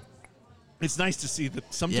story. It's nice to see that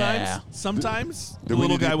Yeah. sometimes the Do we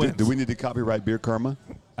little need guy to, wins. do we need to copyright Beer Karma?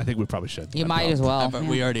 I think we probably should. You might as well. But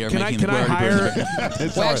we already are Can I making. we're already hire?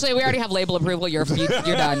 It's Well, all actually, we already have label approval. You're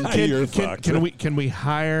done. You're fucked. Can we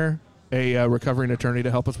hire a recovering attorney to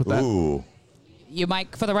help us with that? Ooh. You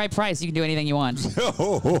might, for the right price, you can do anything you want.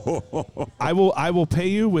 I will pay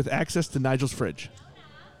you with access to Nigel's fridge.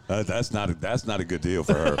 That's not a good deal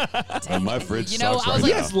for her. My fridge You know, sucks I was right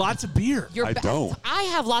He like- now. has lots of beer. You're I don't. I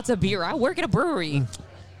have lots of beer. I work at a brewery.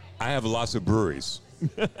 I have lots of breweries.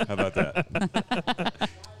 How about that?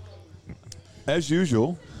 As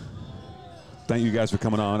usual, thank you guys for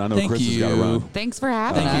coming on. I know Thank Chris has got to you. run. Thanks for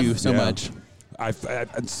having us. Thank you so Yeah. much. I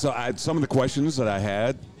some of the questions that I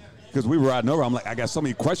had, because we were riding over, I'm like, I got so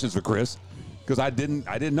many questions for Chris, because I didn't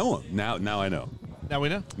know him. Now I know. Now we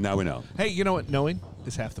know. Now we know. Hey, you know what? Knowing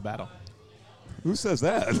is half the battle. Who says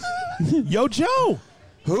that? Yo, Joe.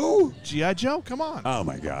 Who? G.I. Joe, come on. Oh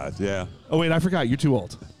my God! Yeah. Oh, wait, I forgot. You're too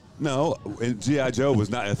old. No, G.I. Joe was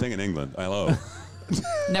not a thing in England. Hello.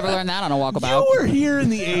 Never learned that on a walkabout. You were here in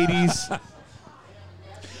the 80s.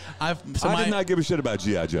 I I did not give a shit about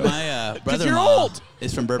G.I. Joe. My you're brother-in-law old.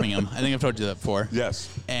 is from Birmingham. I think I've told you that before. Yes.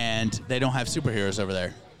 And they don't have superheroes over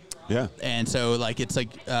there. Yeah. And so, like, it's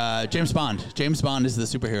like James Bond. James Bond is the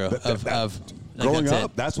superhero of like, Growing that's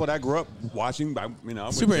up, it. that's what I grew up watching.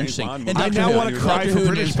 Super interesting. And I Doctor now Who. want to cry Doctor for Who and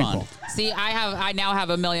British James Bond. people. See, I now have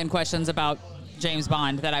a million questions about James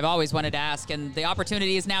Bond that I've always wanted to ask, and the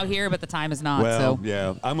opportunity is now here, but the time is not. Well, so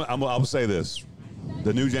yeah, I will say this: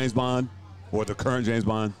 the new James Bond or the current James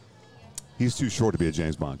Bond, he's too short to be a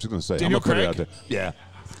James Bond. Just gonna say, Daniel I'm gonna put it out Craig? there.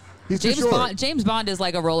 Yeah, he's too short. James Bond is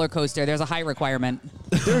like a roller coaster. There's a height requirement.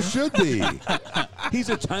 There should be. He's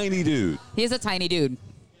a tiny dude. He's a tiny dude.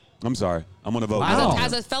 I'm sorry. I'm gonna vote. Wow. no.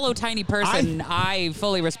 As a fellow tiny person, I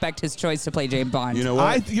fully respect his choice to play James Bond. You know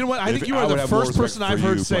what? You know what? I If- think you I are would the have more first person respect I've for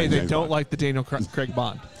heard you say playing they James don't Bond. like the Daniel Craig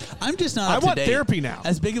Bond. I'm just not I up want to date. therapy now.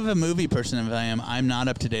 As big of a movie person as I am, I'm not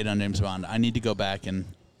up to date on James Bond. I need to go back and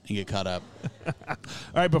get caught up. All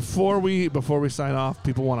right, before we sign off,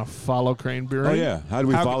 people want to follow Crane Brewing. Oh, yeah. How do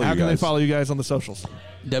we follow How you can they guys? follow you guys on the socials?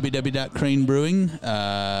 www.Crane Brewing,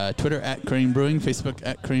 Twitter @Crane Brewing,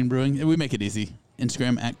 Facebook @Crane Brewing. We make it easy.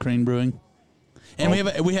 Instagram @Crane Brewing, and we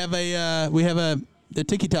have a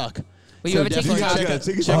TikTok. Well, you have a definitely TikTok. Check out,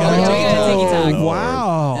 TikTok. check Oh, out we our got a TikTok. TikTok.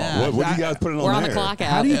 Wow. Yeah. What do you guys put it on We're on the there? clock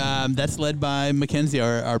out. That's led by Mackenzie,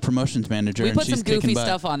 our promotions manager. We and put she's some goofy kicking butt.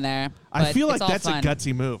 stuff on there. I but feel like it's all that's fun. a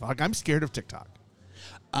gutsy move. Like, I'm scared of TikTok.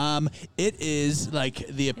 It is like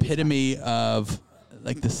the epitome of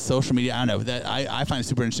like the social media. I don't know that I find it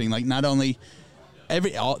super interesting. Like not only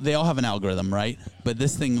they all have an algorithm, right? But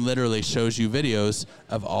this thing literally shows you videos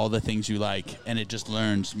of all the things you like, and it just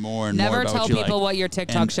learns more and more Never about tell what you people like. what your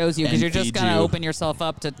TikTok And- shows you because and you're just feeds going to you. open yourself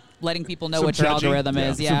up to letting people know Some what your judgy. algorithm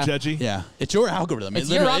is. Yeah. Some judgy. Yeah, it's your algorithm. It's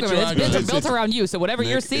It your literally- algorithm. It's built It's- around you. So whatever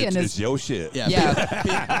you're Nick, seeing it's is. your shit. Yeah,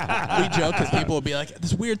 Yeah. we joke because people will be like,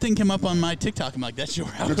 "This weird thing came up on my TikTok." I'm like, "That's your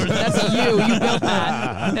algorithm." That's you. You built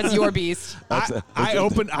that. That's your beast. I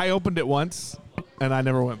opened it once, and I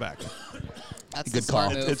never went back. That's Good a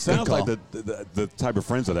smart call. move. It sounds call. like the type of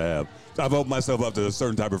friends that I have. I've opened myself up to a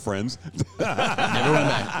certain type of friends. Never went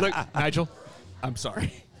back. Look, Nigel, I'm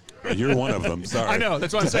sorry. You're one of them. Sorry. I know.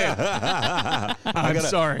 That's what I'm saying. I'm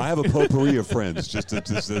sorry. I have a potpourri of friends. Just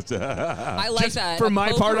I like Just that. for A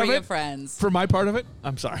my part of potpourri it? friends. For my part of it,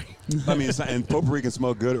 I'm sorry. I mean, and potpourri can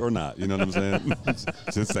smell good or not. You know what I'm saying?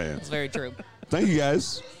 Just saying. It's very true. Thank you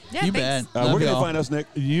guys. Yeah, You thanks. bet. Where Love can they y'all. find us, Nick?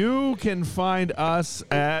 You can find us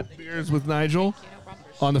at Beers with Nigel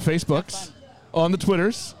on the Facebooks, on the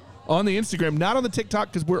Twitters, on the Instagram, not on the TikTok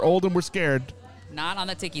because we're old and we're scared. Not on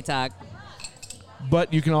the TikTok.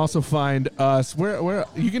 But you can also find us where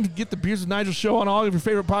you can get the Beers with Nigel show on all of your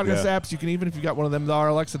favorite podcast Yeah. apps. You can even if you got one of them our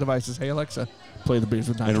Alexa devices. Hey Alexa, play the Beers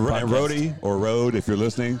with Nigel And podcast. Rhodey or Road, if you're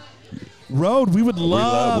listening, Road, we would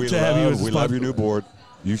love we to have you as a we love sponsor. your new board.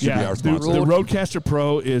 You should be Yeah, our the sponsor. Rodecaster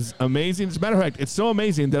Pro is amazing. As a matter of fact, it's so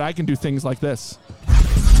amazing that I can do things like this.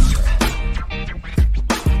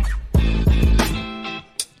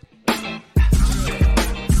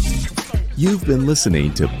 You've been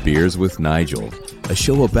listening to Beers with Nigel, a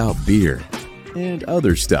show about beer and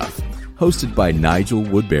other stuff, hosted by Nigel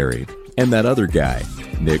Woodbury and that other guy,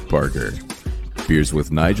 Nick Parker. Beers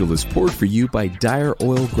with Nigel is poured for you by Dire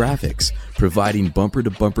Oil Graphics, providing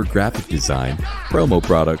bumper-to-bumper graphic design, promo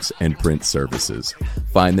products, and print services.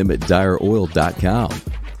 Find them at direoil.com.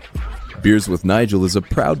 Beers with Nigel is a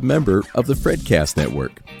proud member of the Fredcast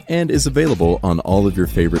Network and is available on all of your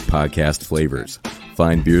favorite podcast flavors.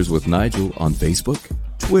 Find Beers with Nigel on Facebook,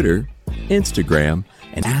 Twitter, Instagram,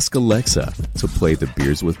 and ask Alexa to play the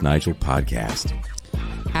Beers with Nigel podcast.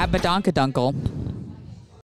 Abadonkaduncle.